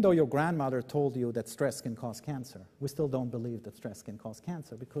 So even though your grandmother told you that stress can cause cancer, we still don't believe that stress can cause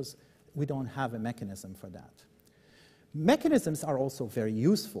cancer because we don't have a mechanism for that. Mechanisms are also very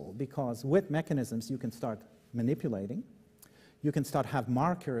useful because with mechanisms you can start manipulating. You can start have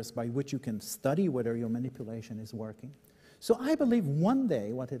markers by which you can study whether your manipulation is working. So I believe one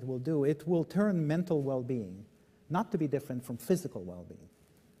day what it will do, it will turn mental well-being not to be different from physical well-being.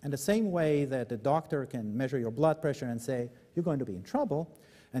 And the same way that the doctor can measure your blood pressure and say, you're going to be in trouble,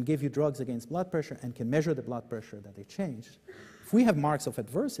 and give you drugs against blood pressure and can measure the blood pressure that they changed. If we have marks of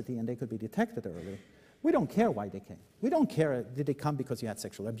adversity and they could be detected early, we don't care why they came. We don't care, did they come because you had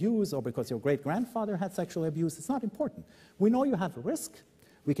sexual abuse or because your great-grandfather had sexual abuse? It's not important. We know you have a risk.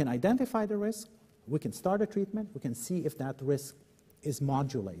 We can identify the risk. We can start a treatment. We can see if that risk is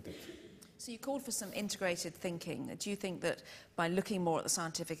modulated. So you called for some integrated thinking. Do you think that by looking more at the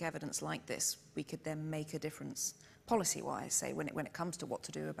scientific evidence like this, we could then make a difference policy-wise, say, when it comes to what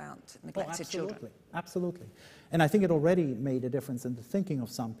to do about neglected children? Absolutely. And I think it already made a difference in the thinking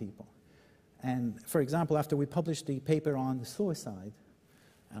of some people. And for example, after we published the paper on the suicide,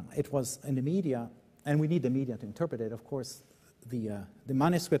 it was in the media, and we need the media to interpret it. Of course, the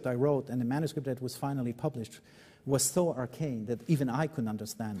manuscript I wrote and the manuscript that was finally published was so arcane that even I couldn't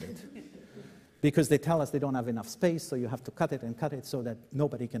understand it. Because they tell us they don't have enough space, so you have to cut it so that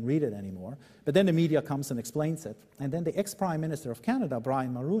nobody can read it anymore. But then the media comes and explains it. And then the ex-Prime Minister of Canada,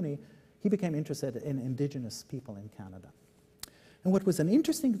 Brian Mulroney, he became interested in Indigenous people in Canada. And what was an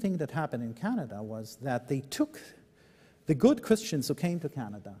interesting thing that happened in Canada was that they took the good Christians who came to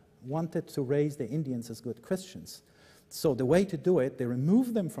Canada, wanted to raise the Indians as good Christians. So the way to do it, they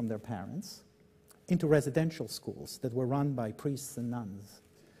removed them from their parents into residential schools that were run by priests and nuns.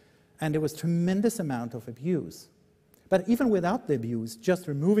 And there was tremendous amount of abuse. But even without the abuse, just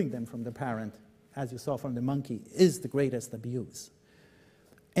removing them from the parent, as you saw from the monkey, is the greatest abuse.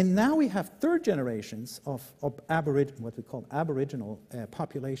 And now we have third generations of what we call aboriginal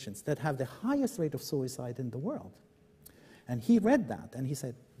populations that have the highest rate of suicide in the world. And he read that, and he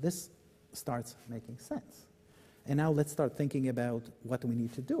said, this starts making sense. And now let's start thinking about what we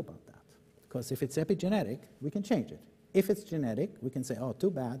need to do about that. Because if it's epigenetic, we can change it. If it's genetic, we can say, oh, too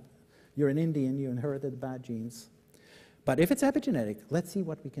bad. You're an Indian, you inherited bad genes. But if it's epigenetic, let's see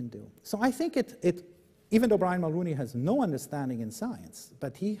what we can do. So I think even though Brian Mulroney has no understanding in science,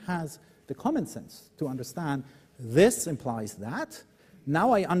 but he has the common sense to understand this implies that.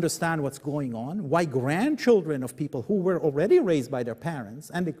 Now I understand what's going on, why grandchildren of people who were already raised by their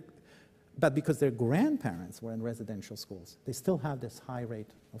parents, but because their grandparents were in residential schools, they still have this high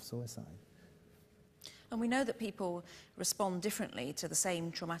rate of suicide. And we know that people respond differently to the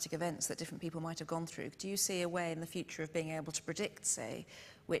same traumatic events that different people might have gone through. Do you see a way in the future of being able to predict, say,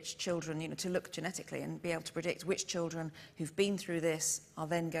 which children, to look genetically and be able to predict which children who've been through this are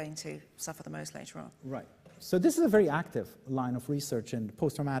then going to suffer the most later on? Right. So this is a very active line of research in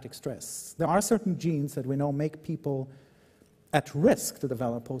post-traumatic stress. There are certain genes that we know make people at risk to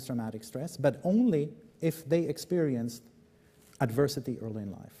develop post-traumatic stress, but only if they experienced adversity early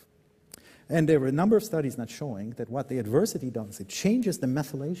in life. And there were a number of studies not showing that what the adversity does, it changes the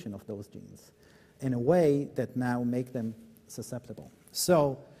methylation of those genes in a way that now make them susceptible.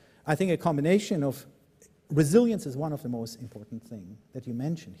 So I think a combination of resilience is one of the most important things that you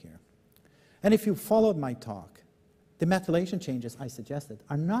mentioned here. And if you followed my talk, the methylation changes I suggested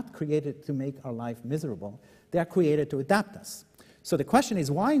are not created to make our life miserable. They are created to adapt us. So the question is,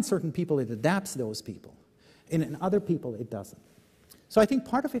 why in certain people it adapts those people, and in other people it doesn't? So I think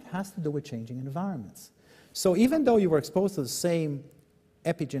part of it has to do with changing environments. So even though you were exposed to the same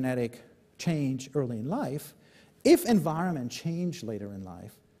epigenetic change early in life, if environment changed later in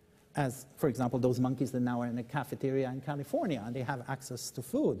life, as, for example, those monkeys that now are in a cafeteria in California and they have access to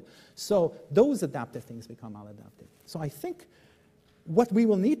food, so those adaptive things become maladaptive. So I think what we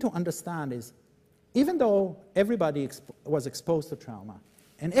will need to understand is, even though everybody was exposed to trauma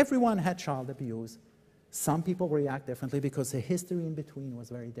and everyone had child abuse, some people react differently because the history in between was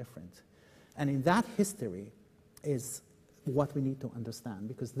very different. And in that history is what we need to understand,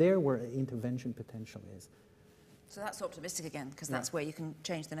 because there where intervention potential is. So that's optimistic again, because that's where you can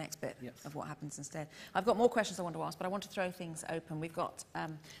change the next bit of what happens instead. I've got more questions I want to ask, but I want to throw things open. We've got,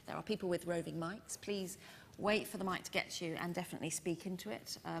 there are people with roving mics. Please wait for the mic to get to you and definitely speak into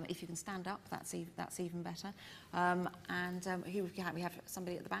it. If you can stand up, that's even better. Who we have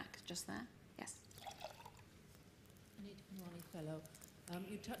somebody at the back just there. Yes. Anita Punwani Fellow.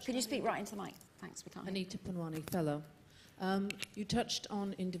 Can you speak right into the mic? Thanks, we can't. Anita Punwani Fellow. You touched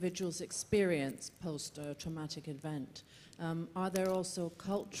on individuals' experience post-traumatic event. Are there also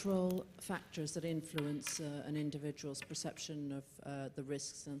cultural factors that influence an individual's perception of the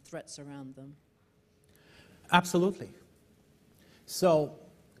risks and threats around them? Absolutely. So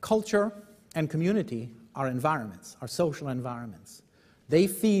culture and community are environments, are social environments. They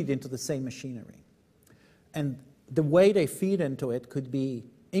feed into the same machinery. And the way they feed into it could be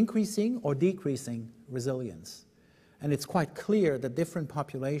increasing or decreasing resilience. And it's quite clear that different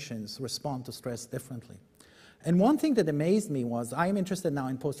populations respond to stress differently. And one thing that amazed me was, I'm interested now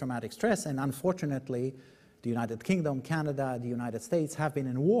in post-traumatic stress, and unfortunately, the United Kingdom, Canada, the United States have been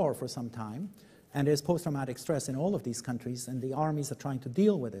in war for some time, and there's post-traumatic stress in all of these countries, and the armies are trying to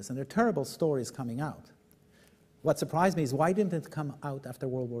deal with this, and there are terrible stories coming out. What surprised me is, why didn't it come out after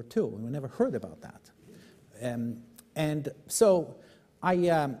World War II? We never heard about that. And so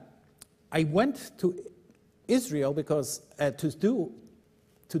I went to Israel because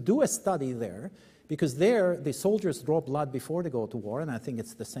to to do a study there, because there the soldiers draw blood before they go to war, and I think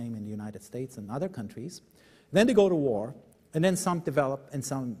it's the same in the United States and other countries. Then they go to war, and then some develop and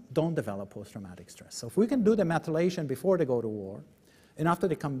some don't develop post-traumatic stress. So if we can do the methylation before they go to war, and after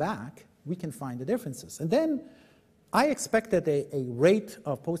they come back, we can find the differences. And then I expected a rate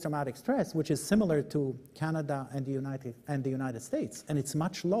of post-traumatic stress which is similar to Canada and the United States, and it's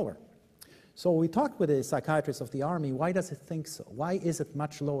much lower. So we talked with a psychiatrist of the army, why does it think so? Why is it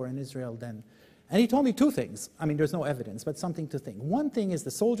much lower in Israel than? And he told me two things. I mean, there's no evidence, but something to think. One thing is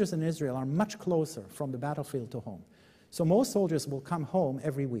the soldiers in Israel are much closer from the battlefield to home. So most soldiers will come home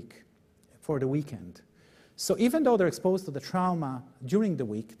every week for the weekend. So even though they're exposed to the trauma during the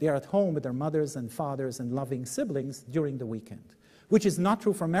week, they are at home with their mothers and fathers and loving siblings during the weekend, which is not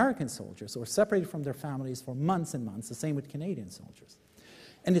true for American soldiers who are separated from their families for months and months, the same with Canadian soldiers.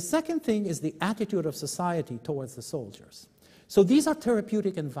 And the second thing is the attitude of society towards the soldiers. So these are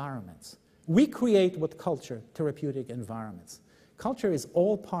therapeutic environments. We create with culture therapeutic environments. Culture is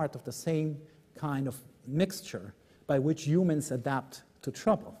all part of the same kind of mixture by which humans adapt to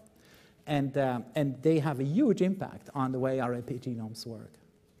trouble. And they have a huge impact on the way our epigenomes work.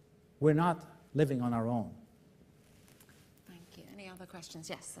 We're not living on our own. Thank you. Any other questions?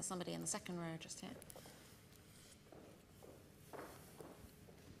 Yes, there's somebody in the second row just here.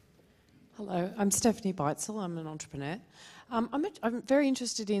 Hello, I'm Stephanie Beitzel. I'm an entrepreneur. I'm very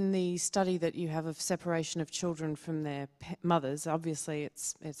interested in the study that you have of separation of children from their mothers. Obviously,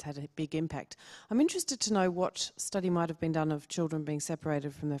 it's had a big impact. I'm interested to know what study might have been done of children being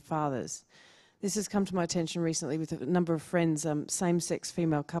separated from their fathers. This has come to my attention recently with a number of friends, same-sex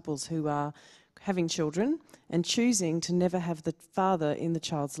female couples who are having children and choosing to never have the father in the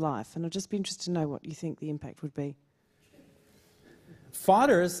child's life. And I'd just be interested to know what you think the impact would be.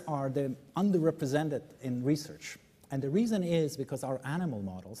 Fathers are the underrepresented in research. And the reason is because our animal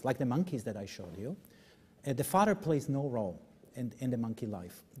models, like the monkeys that I showed you, the father plays no role in the monkey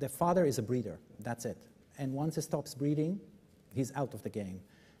life. The father is a breeder, that's it. And once he stops breeding, he's out of the game.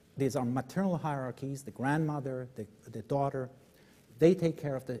 These are maternal hierarchies, the grandmother, the daughter, they take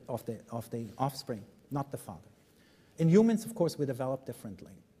care of the offspring, not the father. In humans, of course, we develop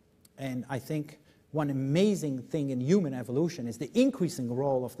differently. And I think one amazing thing in human evolution is the increasing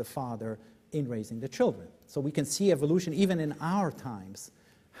role of the father in raising the children. So we can see evolution even in our times,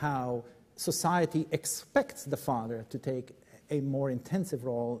 how society expects the father to take a more intensive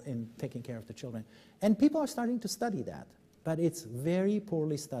role in taking care of the children. And people are starting to study that, but it's very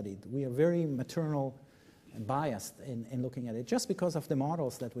poorly studied. We are very maternal and biased in looking at it, just because of the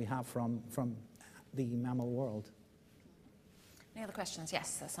models that we have from the mammal world. Any other questions?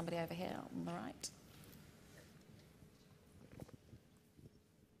 Yes, there's somebody over here on the right.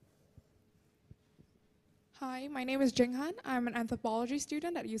 Hi, my name is Jinghan. I'm an anthropology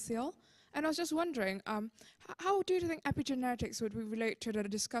student at UCL. And I was just wondering, how do you think epigenetics would relate to the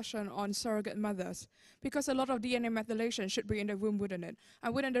discussion on surrogate mothers? Because a lot of DNA methylation should be in the womb, wouldn't it?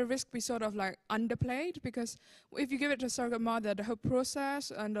 And wouldn't the risk be sort of like underplayed? Because if you give it to a surrogate mother, the whole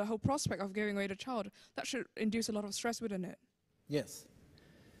process and the whole prospect of giving away the child, that should induce a lot of stress, wouldn't it? Yes.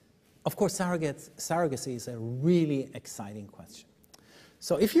 Of course, surrogacy is a really exciting question.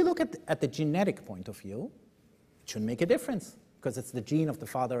 So if you look at the genetic point of view, it shouldn't make a difference, because it's the gene of the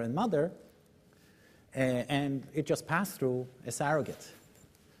father and mother, and it just passed through a surrogate.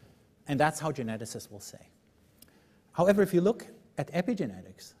 And that's how geneticists will say. However, if you look at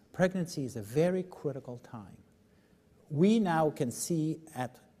epigenetics, pregnancy is a very critical time. We now can see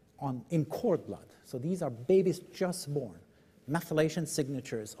in cord blood, so these are babies just born, methylation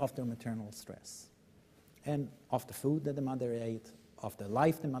signatures of their maternal stress, and of the food that the mother ate, of the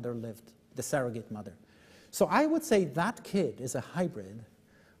life the mother lived, the surrogate mother. So I would say that kid is a hybrid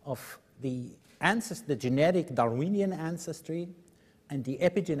of the genetic Darwinian ancestry and the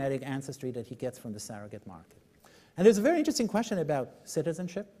epigenetic ancestry that he gets from the surrogate market. And there's a very interesting question about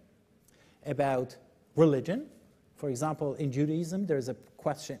citizenship, about religion. For example, in Judaism, there's a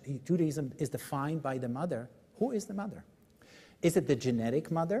question, Judaism is defined by the mother. Who is the mother? Is it the genetic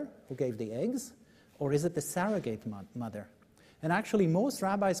mother who gave the eggs, or is it the surrogate mother? And actually, most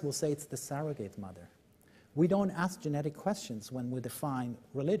rabbis will say it's the surrogate mother. We don't ask genetic questions when we define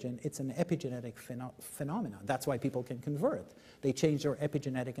religion. It's an epigenetic phenomenon. That's why people can convert. They change their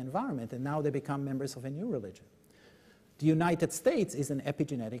epigenetic environment, and now they become members of a new religion. The United States is an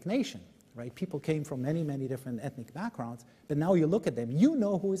epigenetic nation, right? People came from many, many different ethnic backgrounds, but now you look at them, you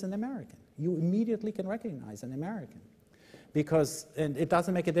know who is an American. You immediately can recognize an American. And it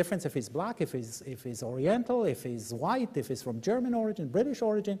doesn't make a difference if he's black, if he's Oriental, if he's white, if he's from German origin, British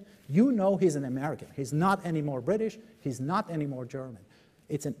origin, you know he's an American. He's not any more British, he's not any more German.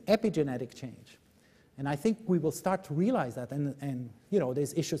 It's an epigenetic change. And I think we will start to realize that, and you know,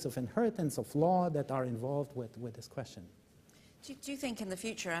 there's issues of inheritance, of law that are involved with this question. Do you think in the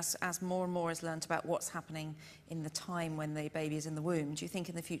future, as more and more is learnt about what's happening in the time when the baby is in the womb, do you think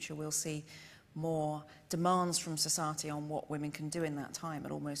in the future we'll see more demands from society on what women can do in that time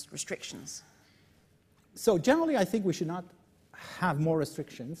and almost restrictions? So generally, I think we should not have more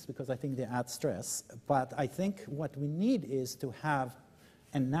restrictions because I think they add stress. But I think what we need is to have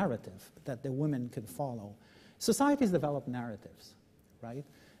a narrative that the women can follow. Societies develop narratives, right?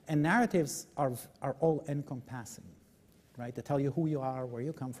 And narratives are all encompassing, right? They tell you who you are, where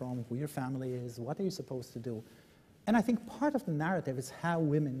you come from, who your family is, what are you supposed to do. And I think part of the narrative is how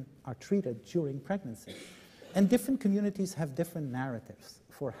women are treated during pregnancy. And different communities have different narratives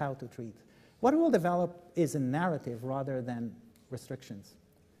for how to treat. What we'll develop is a narrative rather than restrictions.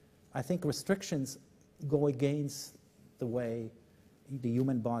 I think restrictions go against the way the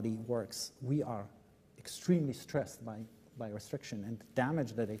human body works. We are extremely stressed by restriction, and the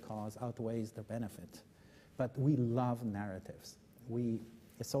damage that they cause outweighs their benefit. But we love narratives. We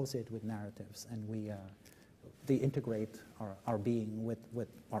associate with narratives, and they integrate our being with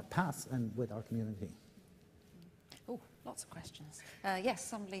our past and with our community. Oh, lots of questions. Yes,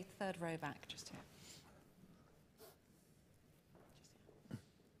 somebody third row back, just here.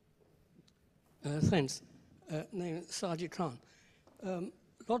 Thanks. Name Sajid Khan. A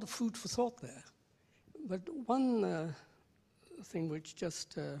lot of food for thought there. But one thing which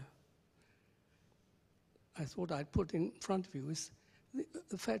just I thought I'd put in front of you is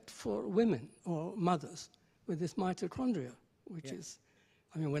the fact for women or mothers with this mitochondria, which is,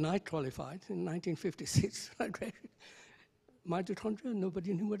 I mean, when I qualified in 1956, I graduated, mitochondria,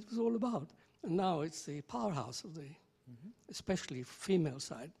 nobody knew what it was all about. And now it's the powerhouse of the, especially female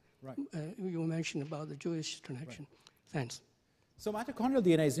side. Right. You mentioned about the Jewish connection. Right. Thanks. So mitochondrial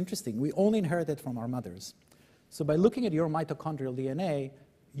DNA is interesting. We only inherit it from our mothers. So by looking at your mitochondrial DNA,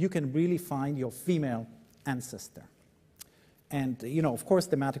 you can really find your female ancestor. And, you know, of course,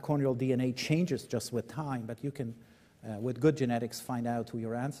 the mitochondrial DNA changes just with time, but you can, with good genetics, find out who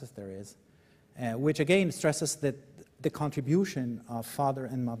your ancestor is, which again stresses that the contribution of father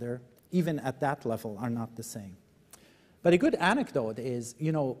and mother, even at that level, are not the same. But a good anecdote is,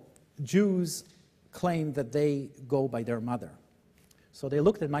 you know, Jews claim that they go by their mother. So they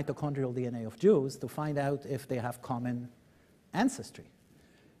looked at mitochondrial DNA of Jews to find out if they have common ancestry.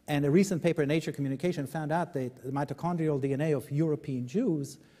 And a recent paper in Nature Communication found out that the mitochondrial DNA of European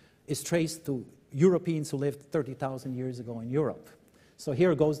Jews is traced to Europeans who lived 30,000 years ago in Europe. So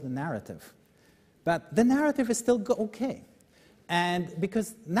here goes the narrative. But the narrative is still okay. And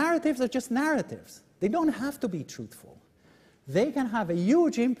because narratives are just narratives. They don't have to be truthful. They can have a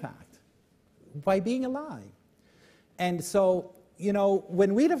huge impact by being a lie. And so, you know,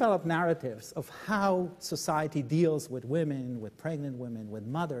 when we develop narratives of how society deals with women, with pregnant women, with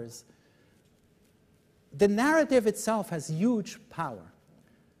mothers, the narrative itself has huge power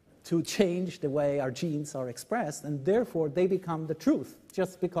to change the way our genes are expressed, and therefore they become the truth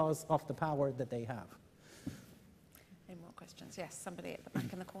just because of the power that they have. Any more questions? Yes, somebody at the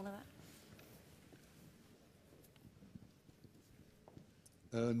back in the corner there.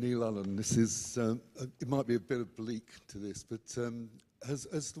 Neil Allen, this is, it might be a bit oblique to this, but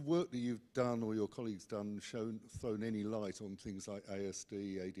has the work that you've done or your colleagues done thrown any light on things like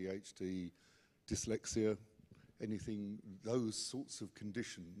ASD, ADHD, dyslexia, anything, those sorts of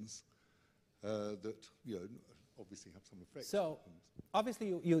conditions that, you know, obviously have some effect? So,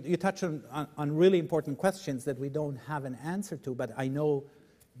 obviously you touch on really important questions that we don't have an answer to, but I know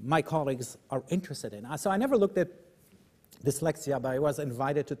my colleagues are interested in. So I never looked at dyslexia, but I was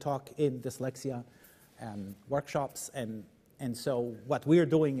invited to talk in dyslexia workshops, and so what we're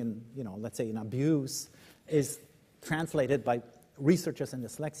doing in, you know, let's say in abuse is translated by researchers in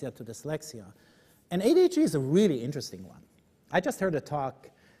dyslexia to dyslexia. And ADHD is a really interesting one. I just heard a talk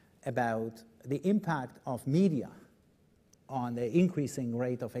about the impact of media on the increasing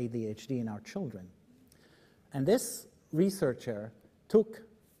rate of ADHD in our children. And this researcher took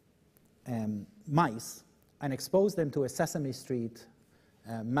mice and exposed them to a Sesame Street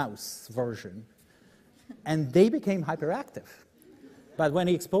mouse version, and they became hyperactive. But when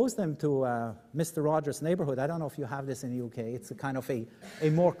he exposed them to Mr. Rogers' Neighborhood, I don't know if you have this in the UK, it's a kind of a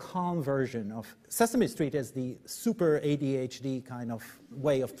more calm version of Sesame Street is the super ADHD kind of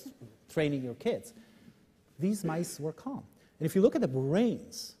way of training your kids. These mice were calm. And if you look at the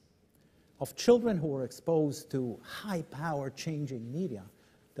brains of children who were exposed to high-power changing media,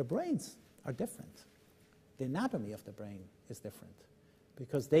 the brains are different. The anatomy of the brain is different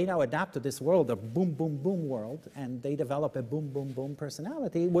because they now adapt to this world, a boom, boom, boom world, and they develop a boom, boom, boom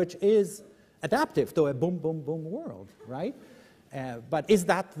personality, which is adaptive to a boom, boom, boom world, right? But is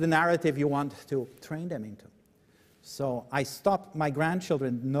that the narrative you want to train them into? So I stopped. My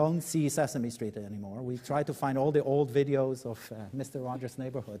grandchildren don't see Sesame Street anymore. We try to find all the old videos of Mr. Rogers'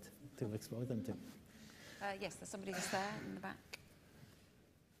 Neighborhood to expose them to. Yes, there's somebody just there in the back.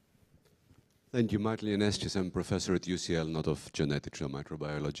 Thank you, Martin Lianestis. I'm professor at UCL, not of genetics or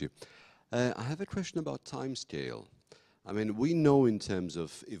microbiology. I have a question about timescale. I mean, we know in terms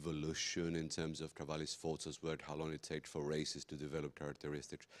of evolution, in terms of Cavalli's Forza's word, how long it takes for races to develop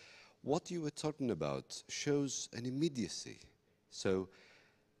characteristics. What you were talking about shows an immediacy. So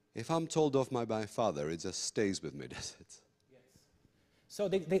if I'm told off by my father, it just stays with me, does it? Yes. So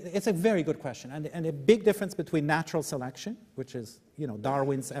it's a very good question. And a big difference between natural selection, which is, you know,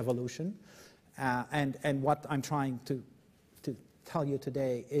 Darwin's evolution, and what I'm trying to tell you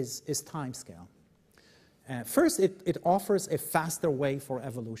today is time scale. First, it offers a faster way for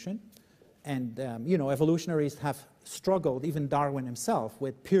evolution. And, you know, evolutionaries have struggled, even Darwin himself,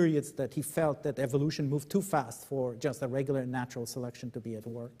 with periods that he felt that evolution moved too fast for just a regular natural selection to be at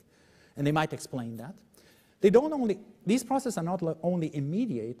work. And they might explain that. These processes are not only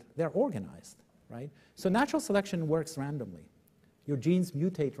immediate, they're organized, right? So natural selection works randomly. Your genes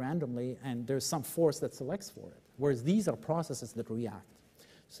mutate randomly, and there's some force that selects for it, whereas these are processes that react.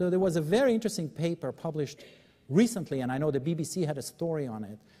 So there was a very interesting paper published recently, and I know the BBC had a story on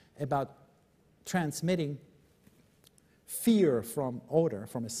it, about transmitting fear from odor,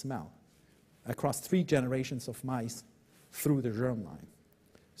 from a smell, across 3 generations of mice through the germline.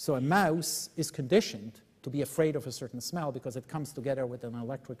 So a mouse is conditioned to be afraid of a certain smell because it comes together with an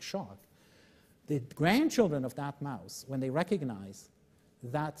electric shock. The grandchildren of that mouse, when they recognize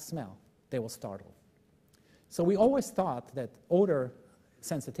that smell, they will startle. So we always thought that odor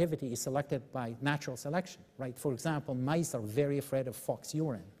sensitivity is selected by natural selection, right? For example, mice are very afraid of fox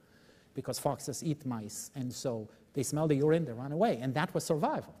urine because foxes eat mice, and so they smell the urine, they run away, and that was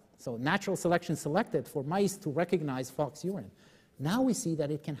survival. So natural selection selected for mice to recognize fox urine. Now we see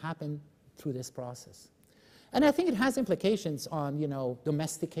that it can happen through this process. And I think it has implications on, you know,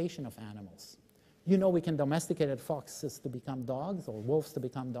 domestication of animals. You know, we can domesticate foxes to become dogs or wolves to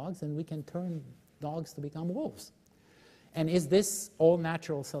become dogs, and we can turn dogs to become wolves. And is this all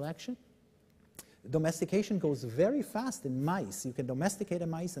natural selection? Domestication goes very fast in mice. You can domesticate a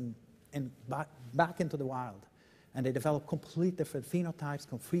mice and back into the wild. And they develop complete different phenotypes,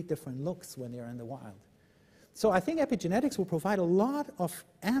 complete different looks when they're in the wild. So I think epigenetics will provide a lot of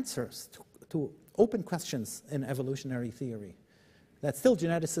answers to open questions in evolutionary theory that still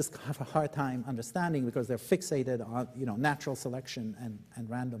geneticists have a hard time understanding because they're fixated on, you know, natural selection and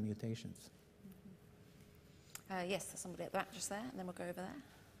random mutations. Yes, there's somebody at the back just there, and then we'll go over there.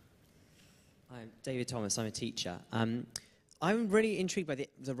 I'm David Thomas, I'm a teacher. I'm really intrigued by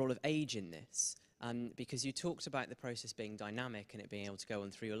the role of age in this, because you talked about the process being dynamic and it being able to go on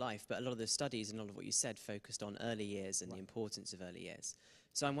through your life, but a lot of the studies and a lot of what you said focused on early years and the importance of early years.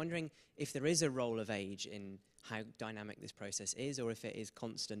 So I'm wondering if there is a role of age in how dynamic this process is, or if it is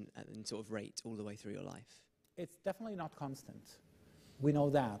constant and sort of rate all the way through your life. It's definitely not constant. We know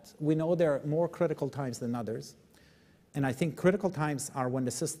that. We know there are more critical times than others. And I think critical times are when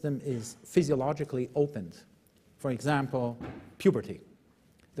the system is physiologically opened. For example, puberty.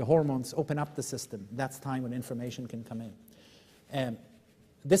 The hormones open up the system. That's time when information can come in.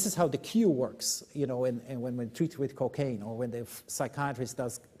 This is how the cue works, you know, when we treat with cocaine or when the psychiatrist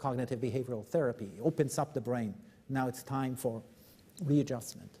does cognitive behavioral therapy. It opens up the brain. Now it's time for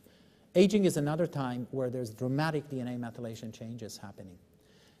readjustment. Aging is another time where there's dramatic DNA methylation changes happening.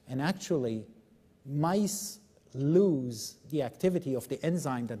 And actually, mice lose the activity of the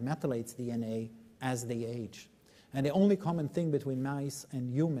enzyme that methylates DNA as they age. And the only common thing between mice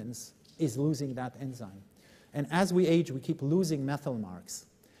and humans is losing that enzyme. And as we age, we keep losing methyl marks.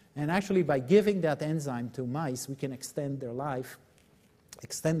 And actually, by giving that enzyme to mice, we can extend their life,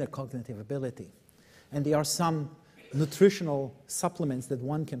 extend their cognitive ability. And there are some nutritional supplements that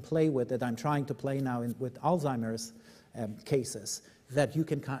one can play with that I'm trying to play now with Alzheimer's cases that you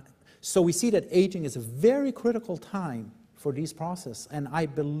can. So we see that aging is a very critical time for these processes, and I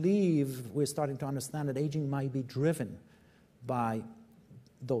believe we're starting to understand that aging might be driven by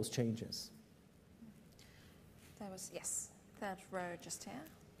those changes. There was, yes, third row just here.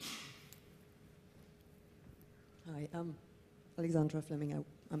 Hi, I'm Alexandra Fleming.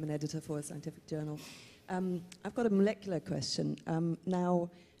 I'm an editor for a scientific journal. I've got a molecular question. Now,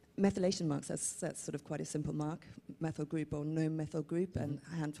 methylation marks, that's sort of quite a simple mark, methyl group or no methyl group, and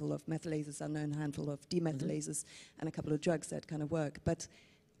a handful of methylases are known, a handful of demethylases, and a couple of drugs that kind of work. But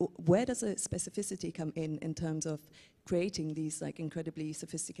where does the specificity come in terms of creating these like incredibly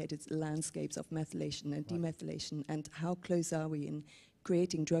sophisticated landscapes of methylation and demethylation, and how close are we in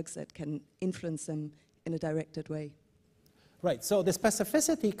creating drugs that can influence them in a directed way? Right, so the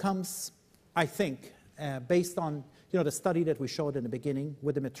specificity comes, I think, based on the study that we showed in the beginning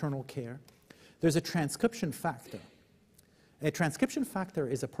with the maternal care. There's a transcription factor. A transcription factor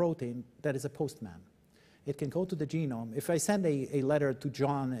is a protein that is a postman. It can go to the genome. If I send a letter to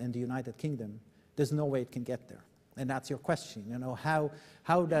John in the United Kingdom, there's no way it can get there. And that's your question,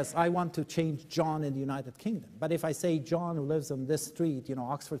 how does I want to change John in the United Kingdom? But if I say John who lives on this street,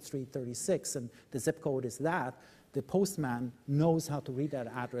 Oxford Street 36, and the zip code is that, the postman knows how to read that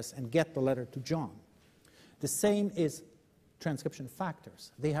address and get the letter to John. The same is transcription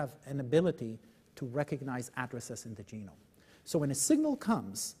factors. They have an ability to recognize addresses in the genome. So when a signal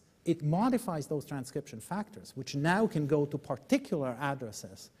comes, it modifies those transcription factors, which now can go to particular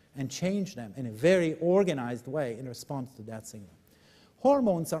addresses and change them in a very organized way in response to that signal.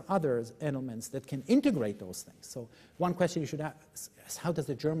 Hormones are other elements that can integrate those things. So one question you should ask is, how does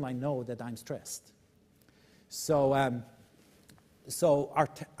the germline know that I'm stressed? So our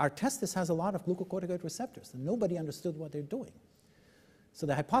testis has a lot of glucocorticoid receptors, and nobody understood what they're doing. So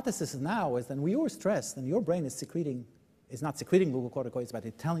the hypothesis now is that when you're stressed and your brain is not secreting glucocorticoids, but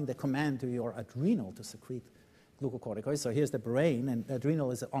it's telling the command to your adrenal to secrete glucocorticoids. So here's the brain, and the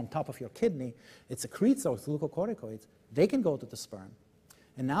adrenal is on top of your kidney. It secretes those glucocorticoids. They can go to the sperm,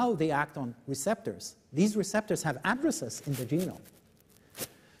 and now they act on receptors. These receptors have addresses in the genome.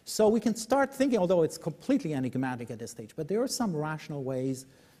 So we can start thinking, although it's completely enigmatic at this stage, but there are some rational ways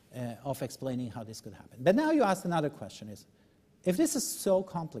of explaining how this could happen. But now you ask another question is, if this is so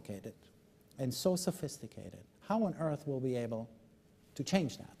complicated and so sophisticated, how on earth will we be able to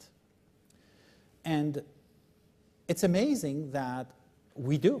change that? And it's amazing that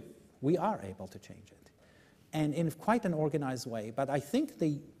we are able to change it, and in quite an organized way. But I think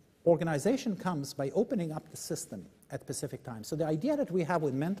the organization comes by opening up the system at specific times. So the idea that we have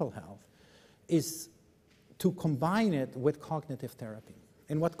with mental health is to combine it with cognitive therapy.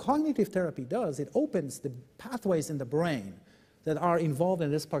 And what cognitive therapy does, it opens the pathways in the brain that are involved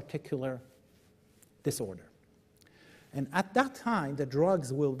in this particular disorder. And at that time, the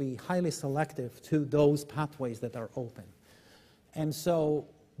drugs will be highly selective to those pathways that are open. And so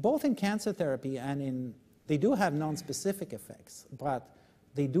both in cancer therapy and they do have non-specific effects, but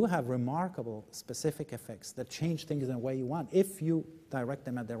they do have remarkable specific effects that change things in a way you want if you direct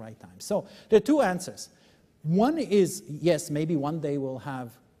them at the right time. So there are two answers. One is, yes, maybe one day we'll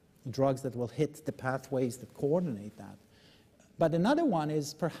have drugs that will hit the pathways that coordinate that. But another one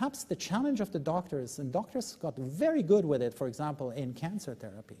is perhaps the challenge of the doctors, and doctors got very good with it, for example, in cancer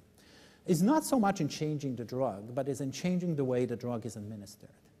therapy, is not so much in changing the drug, but is in changing the way the drug is administered.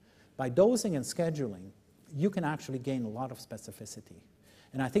 By dosing and scheduling, you can actually gain a lot of specificity.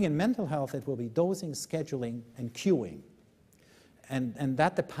 And I think in mental health, it will be dosing, scheduling, and cueing. And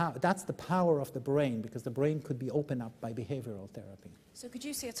that's the power of the brain, because the brain could be opened up by behavioral therapy. So could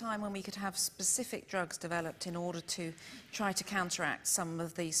you see a time when we could have specific drugs developed in order to try to counteract some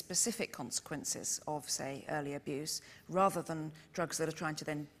of the specific consequences of, say, early abuse, rather than drugs that are trying to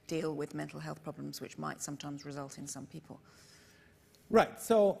then deal with mental health problems, which might sometimes result in some people? Right.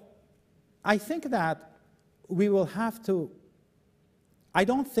 So I think that we will have to... I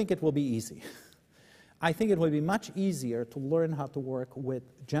don't think it will be easy. I think it will be much easier to learn how to work with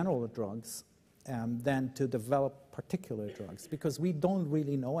general drugs than to develop particular drugs, because we don't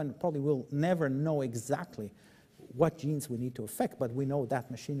really know, and probably will never know exactly what genes we need to affect, but we know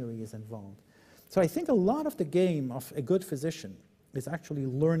that machinery is involved. So I think a lot of the game of a good physician is actually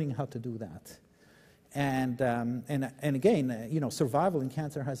learning how to do that. And again, survival in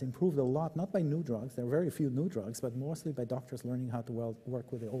cancer has improved a lot, not by new drugs. There are very few new drugs, but mostly by doctors learning how to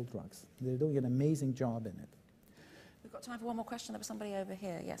work with the old drugs. They're doing an amazing job in it. We've got time for one more question. There was somebody over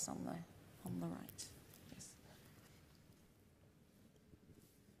here, yes, on the right. Yes.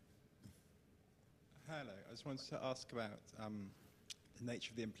 Hello. I just wanted to ask about the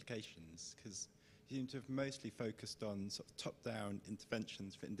nature of the implications, because you seem to have mostly focused on sort of top-down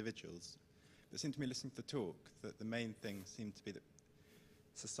interventions for individuals. It seemed to me, listening to the talk, that the main thing seemed to be that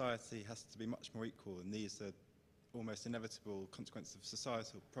society has to be much more equal, and these are almost inevitable consequences of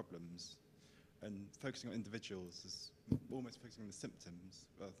societal problems, and focusing on individuals is almost focusing on the symptoms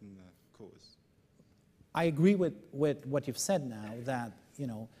rather than the cause. I agree with what you've said now, that,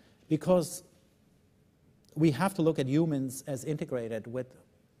 because we have to look at humans as integrated with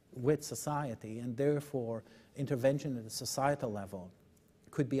with society, and therefore intervention at the societal level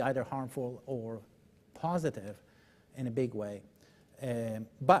could be either harmful or positive in a big way.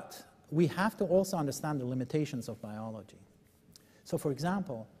 But we have to also understand the limitations of biology. So for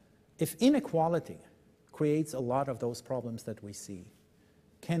example, if inequality creates a lot of those problems that we see,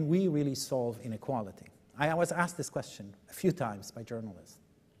 can we really solve inequality? I was asked this question a few times by journalists.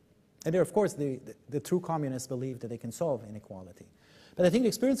 And there, of course, the true communists believe that they can solve inequality. But I think the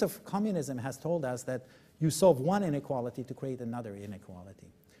experience of communism has told us that you solve one inequality to create another inequality.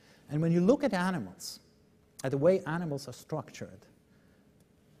 And when you look at animals, at the way animals are structured,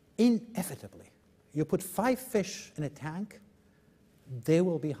 inevitably, you put 5 fish in a tank, there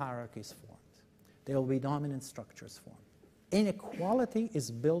will be hierarchies formed. There will be dominant structures formed. Inequality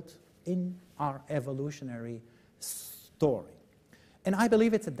is built in our evolutionary story. And I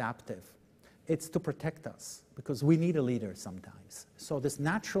believe it's adaptive. It's to protect us, because we need a leader sometimes. So this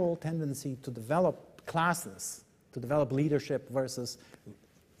natural tendency to develop classes, to develop leadership versus,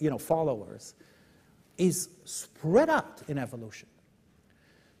 followers, is spread out in evolution.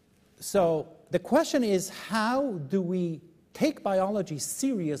 So the question is, how do we take biology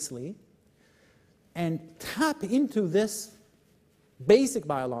seriously and tap into this basic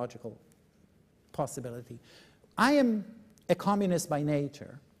biological possibility? I am a communist by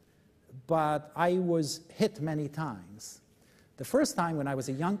nature, but I was hit many times. The first time when I was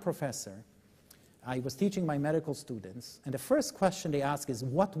a young professor, I was teaching my medical students, and the first question they ask is,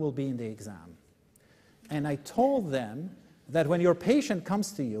 what will be in the exam? And I told them that when your patient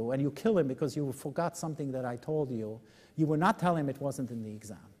comes to you and you kill him because you forgot something that I told you, you will not tell him it wasn't in the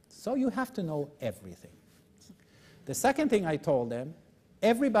exam. So you have to know everything. The second thing I told them,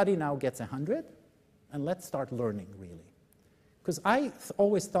 everybody now gets 100, and let's start learning, really. Because I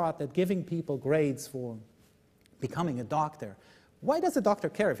always thought that giving people grades for becoming a doctor, why does a doctor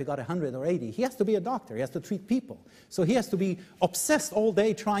care if he got 100 or 80? He has to be a doctor. He has to treat people. So he has to be obsessed all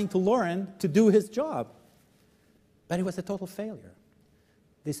day trying to learn to do his job. But it was a total failure.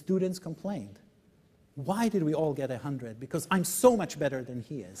 The students complained. Why did we all get 100? Because I'm so much better than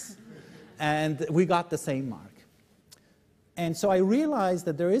he is. And we got the same mark. And so I realized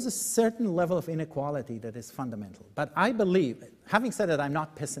that there is a certain level of inequality that is fundamental. But I believe, having said that, I'm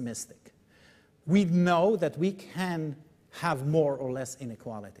not pessimistic. We know that we can have more or less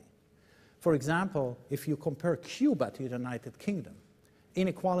inequality. For example, if you compare Cuba to the United Kingdom,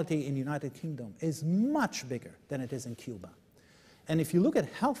 inequality in the United Kingdom is much bigger than it is in Cuba. And if you look at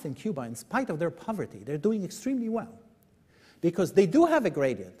health in Cuba, in spite of their poverty, they're doing extremely well. Because they do have a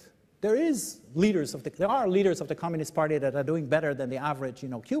gradient. There are leaders of the Communist Party that are doing better than the average,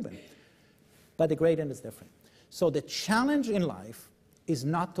 Cuban. But the gradient is different. So the challenge in life is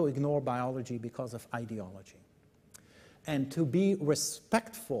not to ignore biology because of ideology. And to be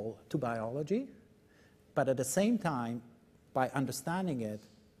respectful to biology, but at the same time, by understanding it,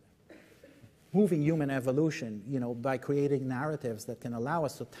 moving human evolution, by creating narratives that can allow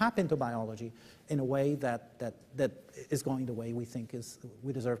us to tap into biology in a way that is going the way we think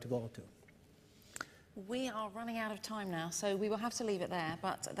we deserve to go to. We are running out of time now, so we will have to leave it there,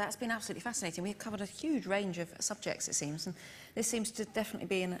 but that's been absolutely fascinating. We've covered a huge range of subjects, it seems, and this seems to definitely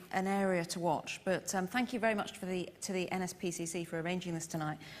be an area to watch. But thank you very much to the NSPCC for arranging this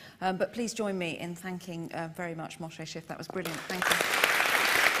tonight. But please join me in thanking very much Moshe Szyf. That was brilliant. Thank you.